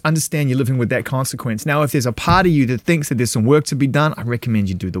moment. Just understand you're living with that consequence. Now, if there's a part of you that thinks that there's some work to be done, I recommend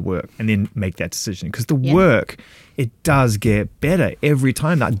you do the work and then make that decision. Because the work, it does get better every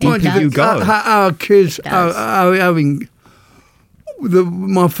time. That deeper you go. Our kids are having...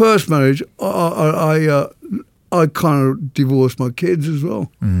 my first marriage, I kind of divorced my kids as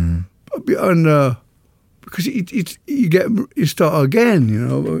well. And because you start again,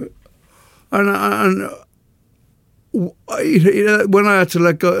 And when I had to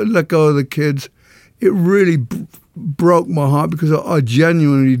let go of the kids, it really broke my heart because I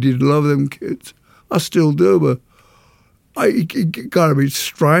genuinely did love them kids. I still do, but it got a bit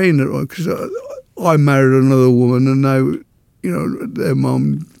strained because I married another woman, and they, their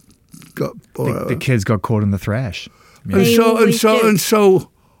mum got the kids got caught in the thrash. Yeah. And so,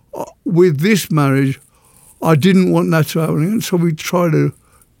 with this marriage, I didn't want that to happen, and so we tried to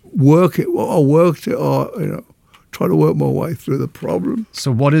work it. I worked it, try to work my way through the problem.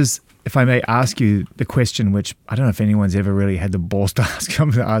 So what is, if I may ask you the question, which I don't know if anyone's ever really had the balls to ask,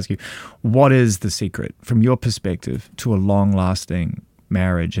 I'm going to ask you, what is the secret from your perspective to a long-lasting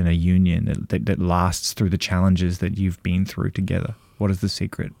marriage and a union that lasts through the challenges that you've been through together? What is the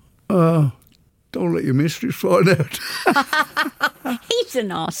secret? Don't let your mistress find out. He's an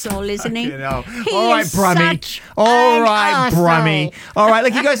arsehole, isn't he? All right, Brummy. All right, Brummy. All right,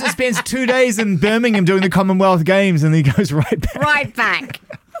 like he goes and spends 2 days in Birmingham doing the Commonwealth Games, and he goes right back. Right back.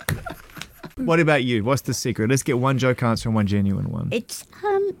 What about you? What's the secret? Let's get one joke answer and one genuine one. It's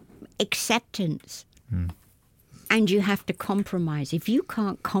acceptance. And you have to compromise. If you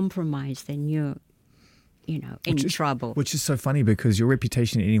can't compromise, then you're in trouble. Which is so funny because your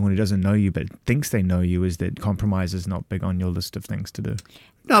reputation to anyone who doesn't know you but thinks they know you is that compromise is not big on your list of things to do.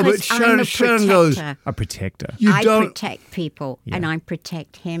 No, but Sharon goes, a protector. I protect people and I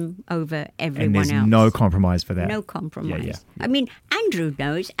protect him over everyone else. And there's no compromise for that. No compromise. Yeah. I mean, Andrew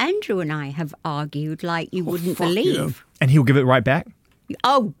knows. Andrew and I have argued like you wouldn't believe. Yeah. And he'll give it right back?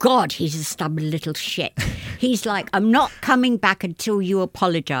 Oh, God, he's a stubborn little shit. He's like, I'm not coming back until you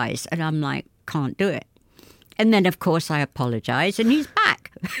apologise. And I'm like, can't do it. And then, of course, I apologise and he's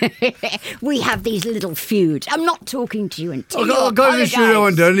back. We have these little feuds. I'm not talking to you until you apologise. I go to the studio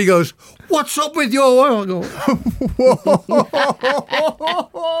one day and he goes, what's up with your wife? I go,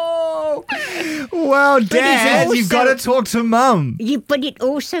 whoa. Well, Dad, you've got to talk to Mum. But it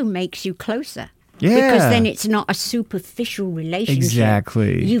also makes you closer. Yeah. Because then it's not a superficial relationship.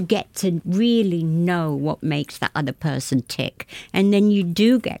 Exactly. You get to really know what makes that other person tick. And then you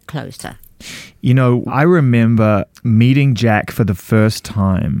do get closer. I remember meeting Jack for the first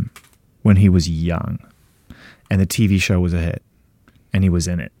time when he was young. And the TV show was a hit. And he was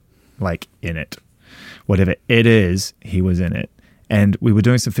in it. Like, in it. Whatever it is, he was in it. And we were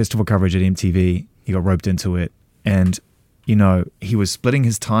doing some festival coverage at MTV. He got roped into it. And he was splitting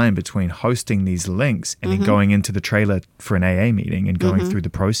his time between hosting these links and then going into the trailer for an AA meeting and going through the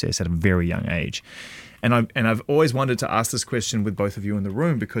process at a very young age. And I've always wanted to ask this question with both of you in the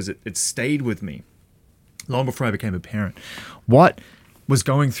room because it stayed with me long before I became a parent. What was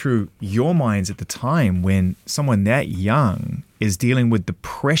going through your minds at the time when someone that young is dealing with the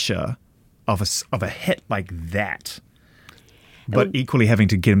pressure of a hit like that? But equally having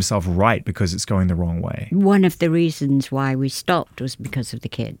to get himself right because it's going the wrong way. One of the reasons why we stopped was because of the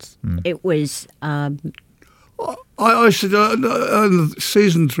kids. It was... I said, on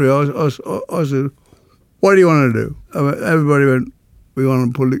season 3, I said, what do you want to do? Everybody went, we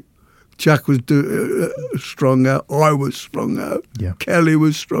want to pull it. Jack was strung out. I was strung out. Yeah. Kelly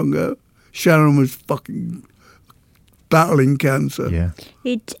was strung out. Sharon was fucking battling cancer. Yeah.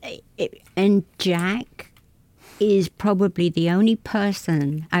 And Jack... is probably the only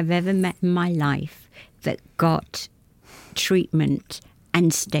person I've ever met in my life that got treatment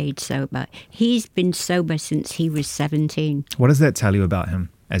and stayed sober. He's been sober since he was 17. What does that tell you about him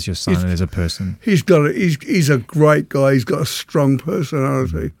as your son and as a person? He's a great guy. He's got a strong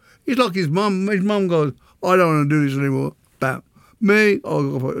personality. He's like his mum. His mum goes, I don't want to do this anymore. Bam. Me, I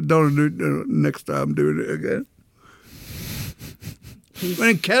don't want to do it. Next time I'm doing it again.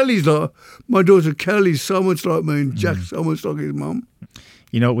 When Kelly's like, my daughter Kelly's so much like me and Jack's so much like his mum.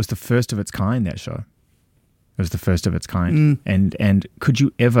 You know, it was the first of its kind, that show. It was the first of its kind. And could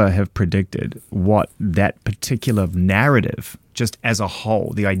you ever have predicted what that particular narrative, just as a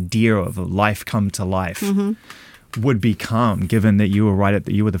whole, the idea of a life come to life, would become, given that you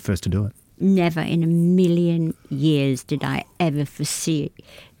were the first to do it? Never in a million years did I ever foresee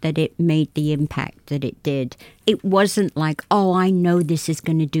that it made the impact that it did. It wasn't like, oh, I know this is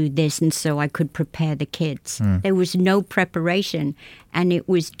going to do this, and so I could prepare the kids. There was no preparation, and it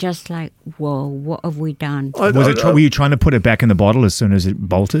was just like, whoa, what have we done? Were you trying to put it back in the bottle as soon as it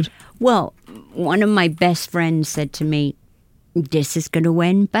bolted? Well, one of my best friends said to me, this is going to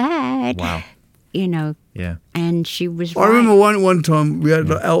end bad. Wow. You know. Yeah. And she was right. I remember one time we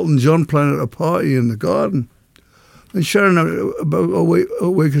had Elton John playing at a party in the garden. And Sharon, about a week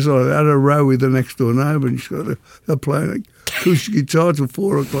or so, had a row with the next door neighbour, and they're playing acoustic guitar till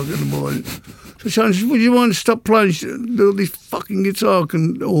 4 o'clock in the morning. So Sharon said, would you mind to stop playing this fucking guitar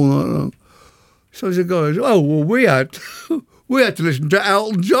all night long? So the guy goes, oh, well, we had to listen to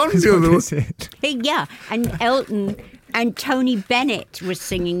Elton John. Yeah, and Elton and Tony Bennett was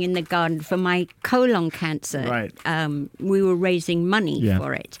singing in the garden for my colon cancer. Right. We were raising money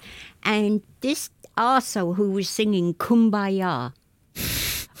for it. And this arsehole who was singing Kumbaya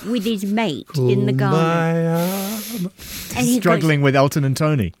with his mate in the garden. And he struggling with Elton and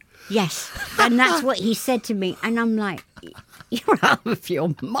Tony. Yes. And that's what he said to me. And I'm like, you're out of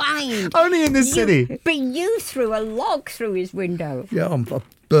your mind. Only in this city. But you threw a log through his window. Yeah, I'm a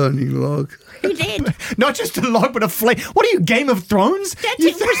burning log. He did. Not just a log, but a flame. What are you, Game of Thrones? That's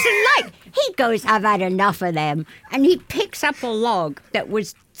it was like, he goes, I've had enough of them. And he picks up a log that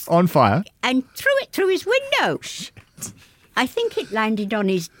was on fire and threw it through his window. Shit. I think it landed on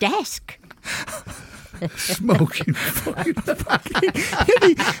his desk. Smoking fucking.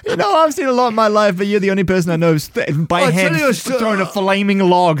 You know, I've seen a lot in my life, but you're the only person I know by hand throwing a flaming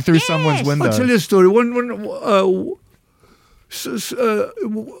log through someone's window. I'll tell you a story.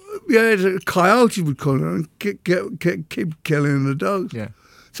 The coyotes would come and keep killing the dogs. Yeah.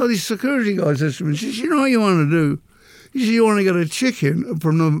 So the security guy says to me, he says, you know what you want to do? He says, you want to get a chicken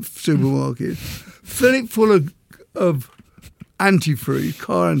from the supermarket, fill it full of antifreeze,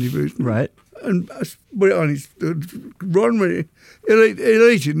 car antifreeze. Right. And put it on his run with it. He'll eat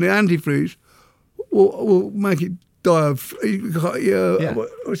it, and the antifreeze will make it die of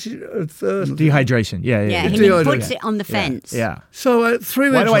what's it, thirst. Dehydration. Yeah. Yeah, and he puts it on the fence. Yeah. So 3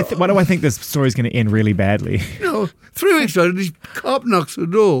 weeks. Why do I think this story's going to end really badly? 3 weeks later, this cop knocks the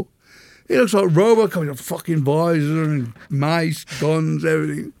door. He looks like Robocop, with a fucking visor and mace, guns,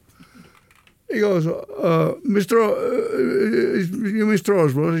 everything. He goes, Mr.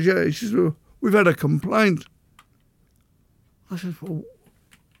 Osborne? I said, yeah. He says, well, we've had a complaint. I said, well,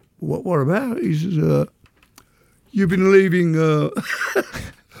 what about? He says, you've been leaving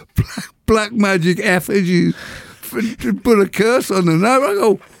black magic effigies to put a curse on the name. I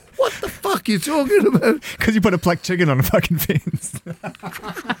go, what the fuck are you talking about? Because you put a black chicken on a fucking fence.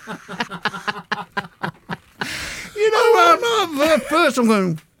 At first I'm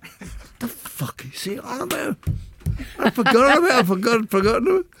going, the fuck is he on about? I forgot about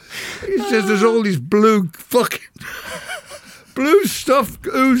it. He says there's all this blue stuff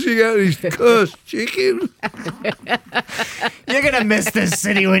oozing out of his cursed chicken. You're going to miss this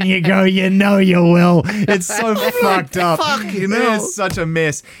city when you go. You know you will. It's so fucked up. It's such a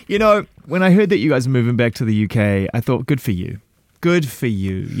mess. You know, when I heard that you guys are moving back to the UK, I thought, good for you. Good for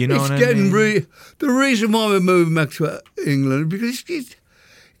you. You know what I mean? The reason why we're moving back to England because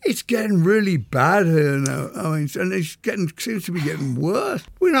it's getting really bad here now. I mean, and seems to be getting worse.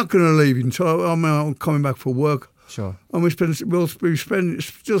 We're not going to leave until I'm coming back for work. Sure. And we'll be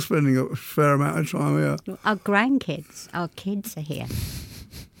still spending a fair amount of time here. Our kids are here.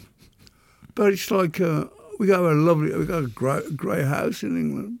 But it's like we got a great house in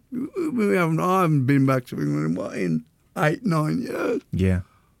England. I haven't been back to England in 8-9 years. Yeah.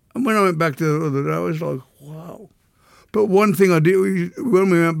 And when I went back to the other day, I was like, wow. But one thing I did, when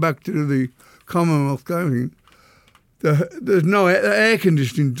we went back to the Commonwealth Gaming, there's no air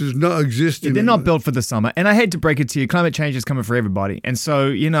conditioning does not exist. They're not built for the summer. And I hate to break it to you, climate change is coming for everybody. And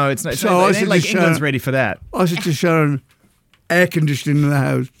so, it's not, it ain't like England's ready for that. I said to Sharon, air conditioning in the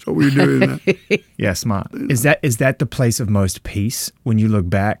house. What were you doing there? Yeah, smart. Is that the place of most peace when you look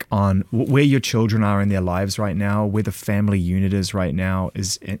back on where your children are in their lives right now, where the family unit is right now,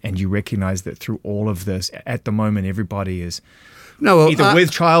 and you recognize that through all of this, at the moment, everybody is either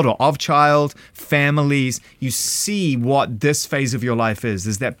with child or of child, families. You see what this phase of your life is.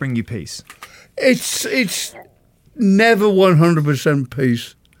 Does that bring you peace? It's never 100%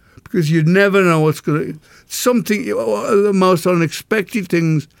 peace, because you never know what's going to... Something, the most unexpected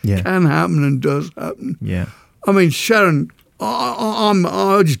things can happen and does happen. Yeah. I mean, Sharon,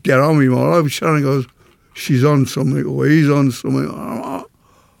 I just get on with my life. Sharon goes, she's on something or he's on something.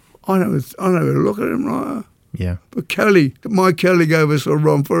 I never look at him like that. Yeah. But my Kelly gave us a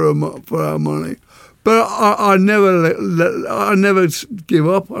run for our money. But I never give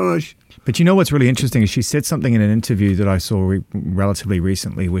up. But you know what's really interesting is she said something in an interview that I saw relatively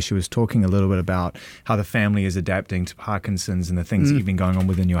recently where she was talking a little bit about how the family is adapting to Parkinson's and the things that you've been going on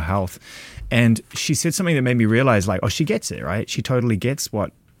within your health. And she said something that made me realize, like, she gets it, right? She totally gets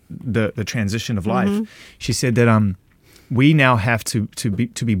what the transition of life. Mm-hmm. She said that we now have to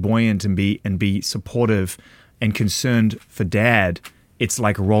be buoyant and be supportive and concerned for Dad. It's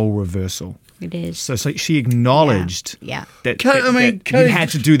like role reversal. It is. So she acknowledged that you had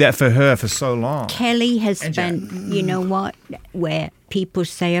to do that for her for so long. Kelly has spent, you know what, where people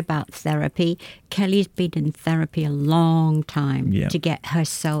say about therapy, Kelly's been in therapy a long time to get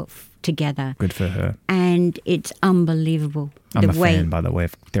herself together. Good for her. And it's unbelievable. I'm a fan, by the way,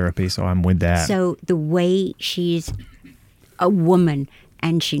 of therapy, so I'm with that. So the way she's a woman,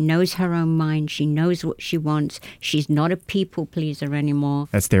 and she knows her own mind. She knows what she wants. She's not a people pleaser anymore.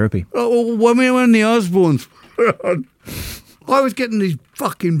 That's therapy. When the Osbournes were on, I was getting these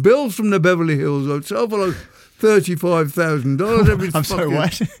fucking bills from the Beverly Hills Hotel for like $35,000 every I'm sorry,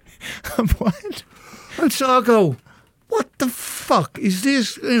 what? What? And so I go, what the fuck is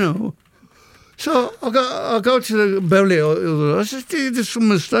this, So I go to the Beverly Hills. I said, there's some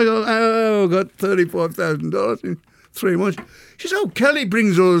mistake. I got $35,000 in 3 months. She said, Kelly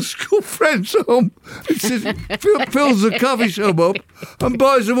brings all her school friends home and says, fills the coffee shop up and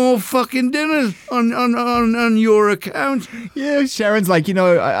buys them all fucking dinners on your account. Yeah, Sharon's like,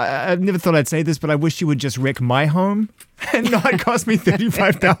 I never thought I'd say this, but I wish you would just wreck my home and not cost me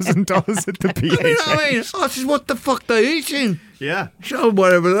 $35,000 at the PHA. I said, what the fuck they eating? Yeah. Show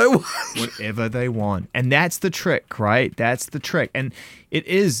whatever they want. Whatever they want. And that's the trick, right? That's the trick. And it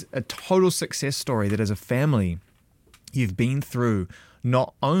is a total success story that as a family, you've been through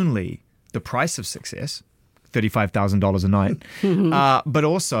not only the price of success, $35,000 a night, but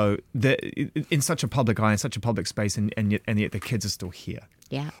also in such a public eye, in such a public space, and yet the kids are still here.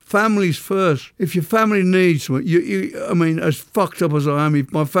 Yeah. Families first. If your family needs something, I mean, as fucked up as I am,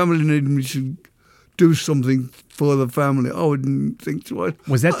 if my family needed me to do something for the family, I wouldn't think twice.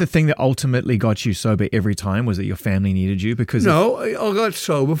 Was that the thing that ultimately got you sober every time? Was it your family needed you? Because I got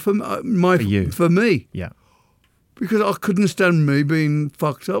sober for me. Yeah. Because I couldn't stand me being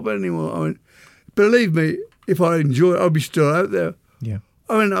fucked up anymore. I mean, believe me, if I enjoy it, I'd be still out there. Yeah.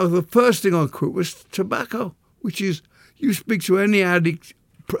 I mean, the first thing I quit was tobacco, which is, you speak to any addict,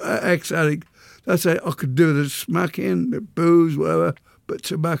 ex-addict, they'd say, I could do the smacking, the booze, whatever, but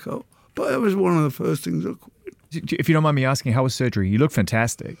tobacco. But that was one of the first things I quit. If you don't mind me asking, how was surgery? You look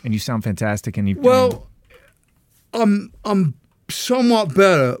fantastic, and you sound fantastic. I'm somewhat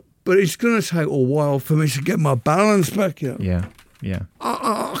better, but it's going to take a while for me to get my balance back. Yeah.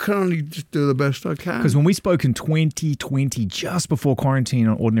 I can only just do the best I can. Because when we spoke in 2020, just before quarantine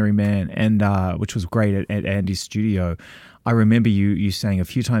on Ordinary Man, and which was great at Andy's studio, I remember you saying a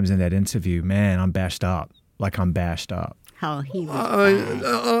few times in that interview, man, I'm bashed up. Like I'm bashed up. Oh, he was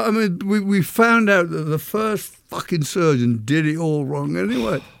I mean, we found out that the first fucking surgeon did it all wrong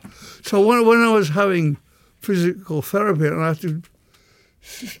anyway. So when I was having physical therapy and I had to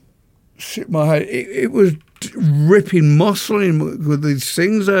sit my head, it was ripping muscle in with these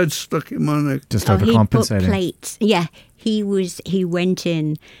things I had stuck in my neck. Just overcompensating. He put plates. Yeah, he went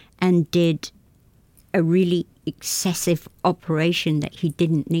in and did a really excessive operation that he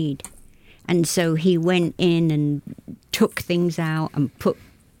didn't need. And so he went in and took things out and put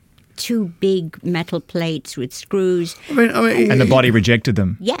 2 big metal plates with screws. I mean, and the body rejected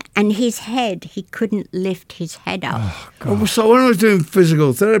them. Yeah, and his head, he couldn't lift his head up. Oh, God. So when I was doing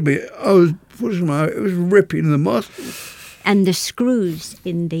physical therapy, it was ripping the muscles. And the screws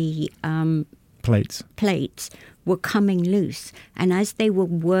in the plates were coming loose. And as they were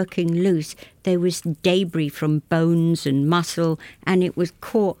working loose, there was debris from bones and muscle, and it was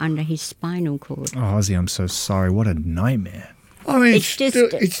caught under his spinal cord. Oh, Ozzy, I'm so sorry. What a nightmare. I mean,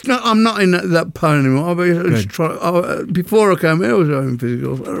 it's not. I'm not in that pain anymore. I mean, before I came here, I was having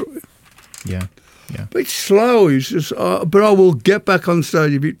physical therapy. Yeah. But it's slow. It's just. But I will get back on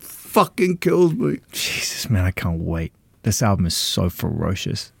stage if it fucking kills me. Jesus, man, I can't wait. This album is so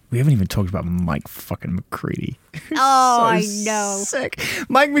ferocious. We haven't even talked about Mike fucking McCready. Oh, I know. Sick.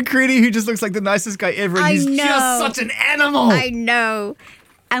 Mike McCready, who just looks like the nicest guy ever. And he's just such an animal. I know.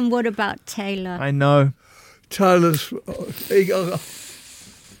 And what about Taylor? I know. Taylor's.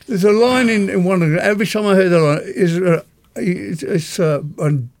 There's a line in one of them. Every time I hear that line, it's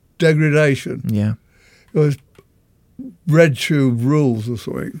on degradation. Yeah. It was Red Tube Rules or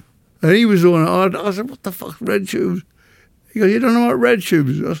something. And he was the one. I said, "What the fuck, Red Tubes?" He goes, "You don't know what Red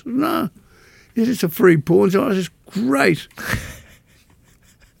Tubes is?" I said, "No." He said, "It's a free porn." So I said, "Great."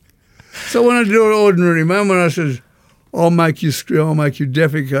 So when I do an Ordinary Man, when I says, "I'll make you scream, I'll make you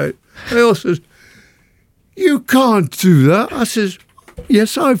defecate," they all says, "You can't do that." I says,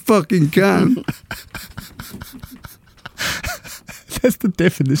 "Yes, I fucking can." That's the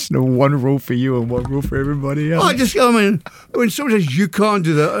definition of one rule for you and one rule for everybody else. I mean, when someone says you can't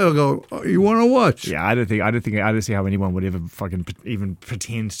do that, I go, "You want to watch?" Yeah, I don't see how anyone would ever fucking even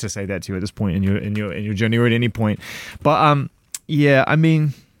pretend to say that to you at this point in your journey or at any point. But yeah, I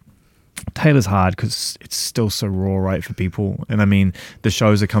mean, Taylor's hard because it's still so raw, right, for people. And I mean, the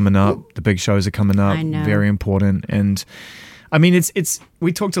shows are coming up, the big shows are coming up, I know. very important. And I mean, it's.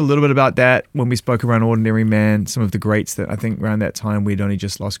 We talked a little bit about that when we spoke around Ordinary Man. Some of the greats that I think around that time we'd only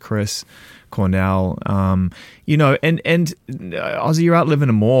just lost Chris Cornell, and Ozzy, you're outliving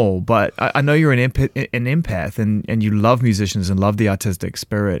them all. But I know you're an empath, and you love musicians and love the artistic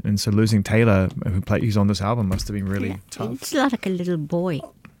spirit. And so losing Taylor, who's on this album, must have been really tough. It's like a little boy.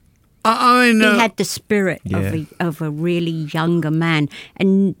 I mean, He had the spirit of a really younger man,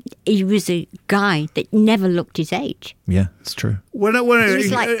 and he was a guy that never looked his age. Yeah, it's true. When He was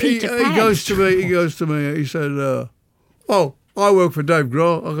like Peter Pan. he goes to me. He said, "Oh, I work for Dave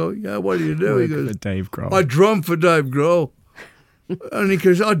Grohl." I go, "Yeah, what do you do?" He goes, For Dave Grohl. "I drum for Dave Grohl." And he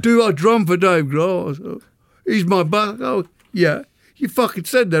goes, I drum for Dave Grohl." I said, "He's my boss." I go, "Yeah, you fucking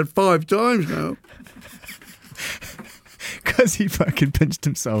said that 5 times now." Because he fucking pinched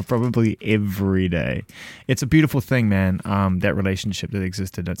himself probably every day. It's a beautiful thing, man. That relationship that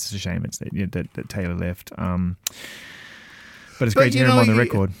existed. It's a shame that Taylor left. But it's great to hear him on the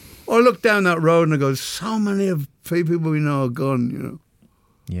record. I look down that road and I go, so many of people we know are gone, you know.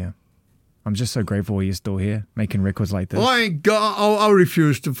 Yeah. I'm just so grateful you're still here making records like this. I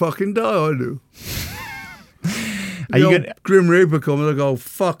refuse to fucking die, I do. Are you gonna, Grim Reaper comes, I go,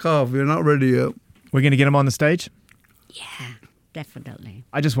 fuck off, you're not ready yet. We're going to get him on the stage? Yeah, definitely.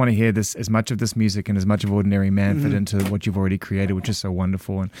 I just want to hear as much of this music and as much of Ordinary Man fit into what you've already created, which is so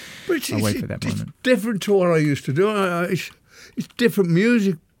wonderful. And I'll wait for that moment. It's different to what I used to do. It's different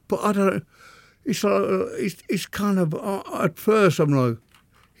music, but I don't. It's like it's kind of at first I'm like,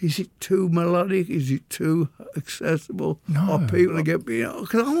 is it too melodic? Is it too accessible? No. Are people to get me?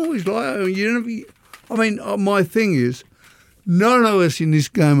 Because I'm always like, my thing is, none of us in this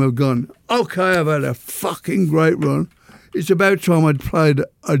game have gone, okay, I've had a fucking great run. It's about time I'd played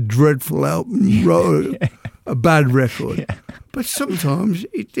a dreadful album, a bad record. Yeah. But sometimes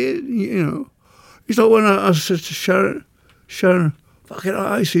it did, you know. It's like when I said to Sharon, fucking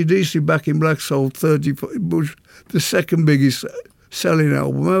AC/DC Back in Black sold 30, was the second biggest selling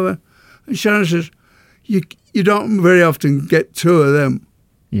album ever. And Sharon says, you don't very often get 2 of them.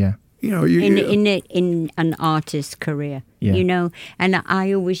 Yeah. You know, in an artist's career, yeah. You know, and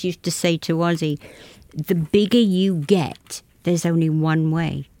I always used to say to Ozzy, the bigger you get, there's only one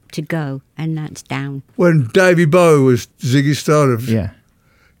way to go, and that's down. When Davy Bowie was Ziggy Stardust, yeah,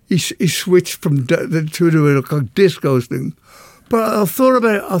 he switched from to a disco thing. But I thought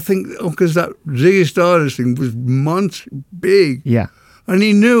about it, I think, because that Ziggy Stardust thing was months big. Yeah. And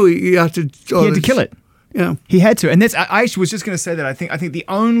he knew he had to... He had to kill it. Yeah. He had to. And I actually was just going to say that I think the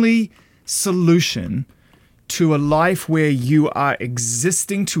only solution to a life where you are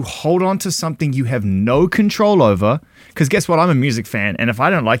existing to hold on to something you have no control over, because guess what? I'm a music fan, and if I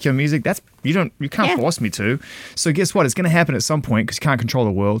don't like your music, you can't force me to. So guess what? It's going to happen at some point because you can't control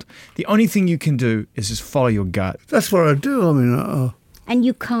the world. The only thing you can do is just follow your gut. That's what I do. I mean, and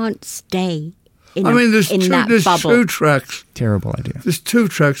you can't stay in there's bubble. 2 tracks. Terrible idea. There's 2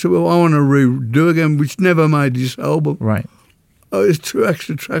 tracks that I want to redo again, which never made this album. Right. There's 2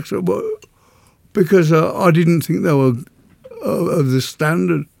 extra tracks because I didn't think they were of the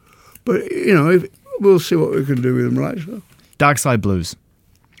standard. But, you know, we'll see what we can do with them later. Dark Side Blues.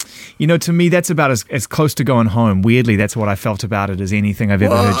 You know, to me, that's about as close to going home. Weirdly, that's what I felt about it as anything I've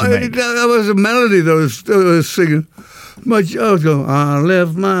ever heard you make. That was a melody that I was singing. I was going, I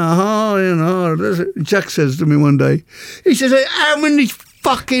left my heart in heart. Jack says to me one day, he says, how many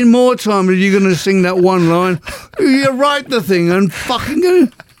fucking more times are you going to sing that one line? You write the thing and fucking go.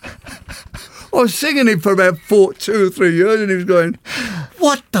 I was singing it for about 2 or 3 years, and he was going,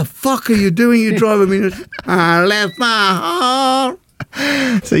 what the fuck are you doing? You're driving me nuts. I left my heart.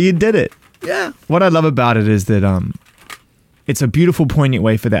 So you did it. Yeah. What I love about it is that it's a beautiful, poignant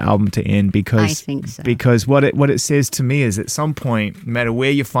way for the album to end because I think so. Because what it says to me is at some point, no matter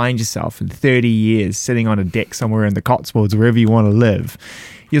where you find yourself in 30 years, sitting on a deck somewhere in the Cotswolds, wherever you want to live,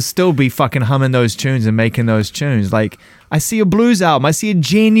 you'll still be fucking humming those tunes and making those tunes. Like, I see a blues album. I see a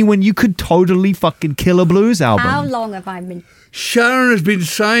genuine, you could totally fucking kill a blues album. How long have I been? Sharon has been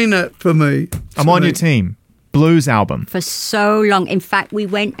saying that for me. I'm on your team. Blues album. For so long. In fact, we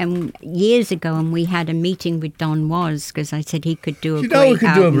went years ago and we had a meeting with Don Was because I said he could do a great album. We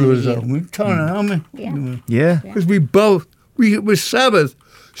could do a blues album. We're trying to help me. Yeah. Because we with Sabbath,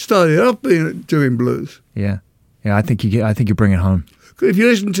 started up doing blues. Yeah. Yeah, I think you bring it home. If you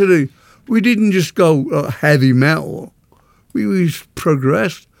listen to we didn't just go heavy metal. We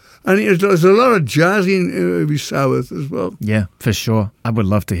progressed. And there's a lot of jazz in with Sabbath as well. Yeah, for sure. I would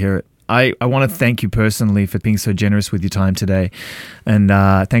love to hear it. I want to thank you personally for being so generous with your time today. And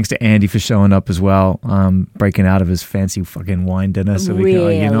thanks to Andy for showing up as well, breaking out of his fancy fucking wine dinner. So we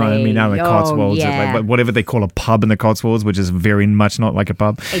can, you know what I mean, out in the Cotswolds, yeah. like whatever they call a pub in the Cotswolds, which is very much not like a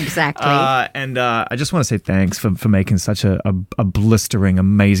pub. Exactly. And I just want to say thanks for making such a blistering,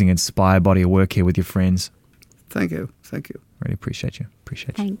 amazing, inspired body of work here with your friends. Thank you. Really appreciate you.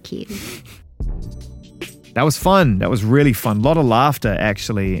 Thank you. That was fun. That was really fun. A lot of laughter,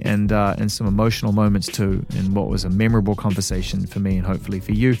 actually, and some emotional moments too, in what was a memorable conversation for me and hopefully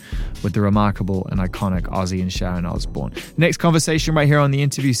for you with the remarkable and iconic Ozzy and Sharon Osbourne. Next conversation right here on the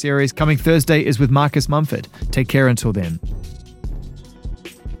interview series coming Thursday is with Marcus Mumford. Take care until then.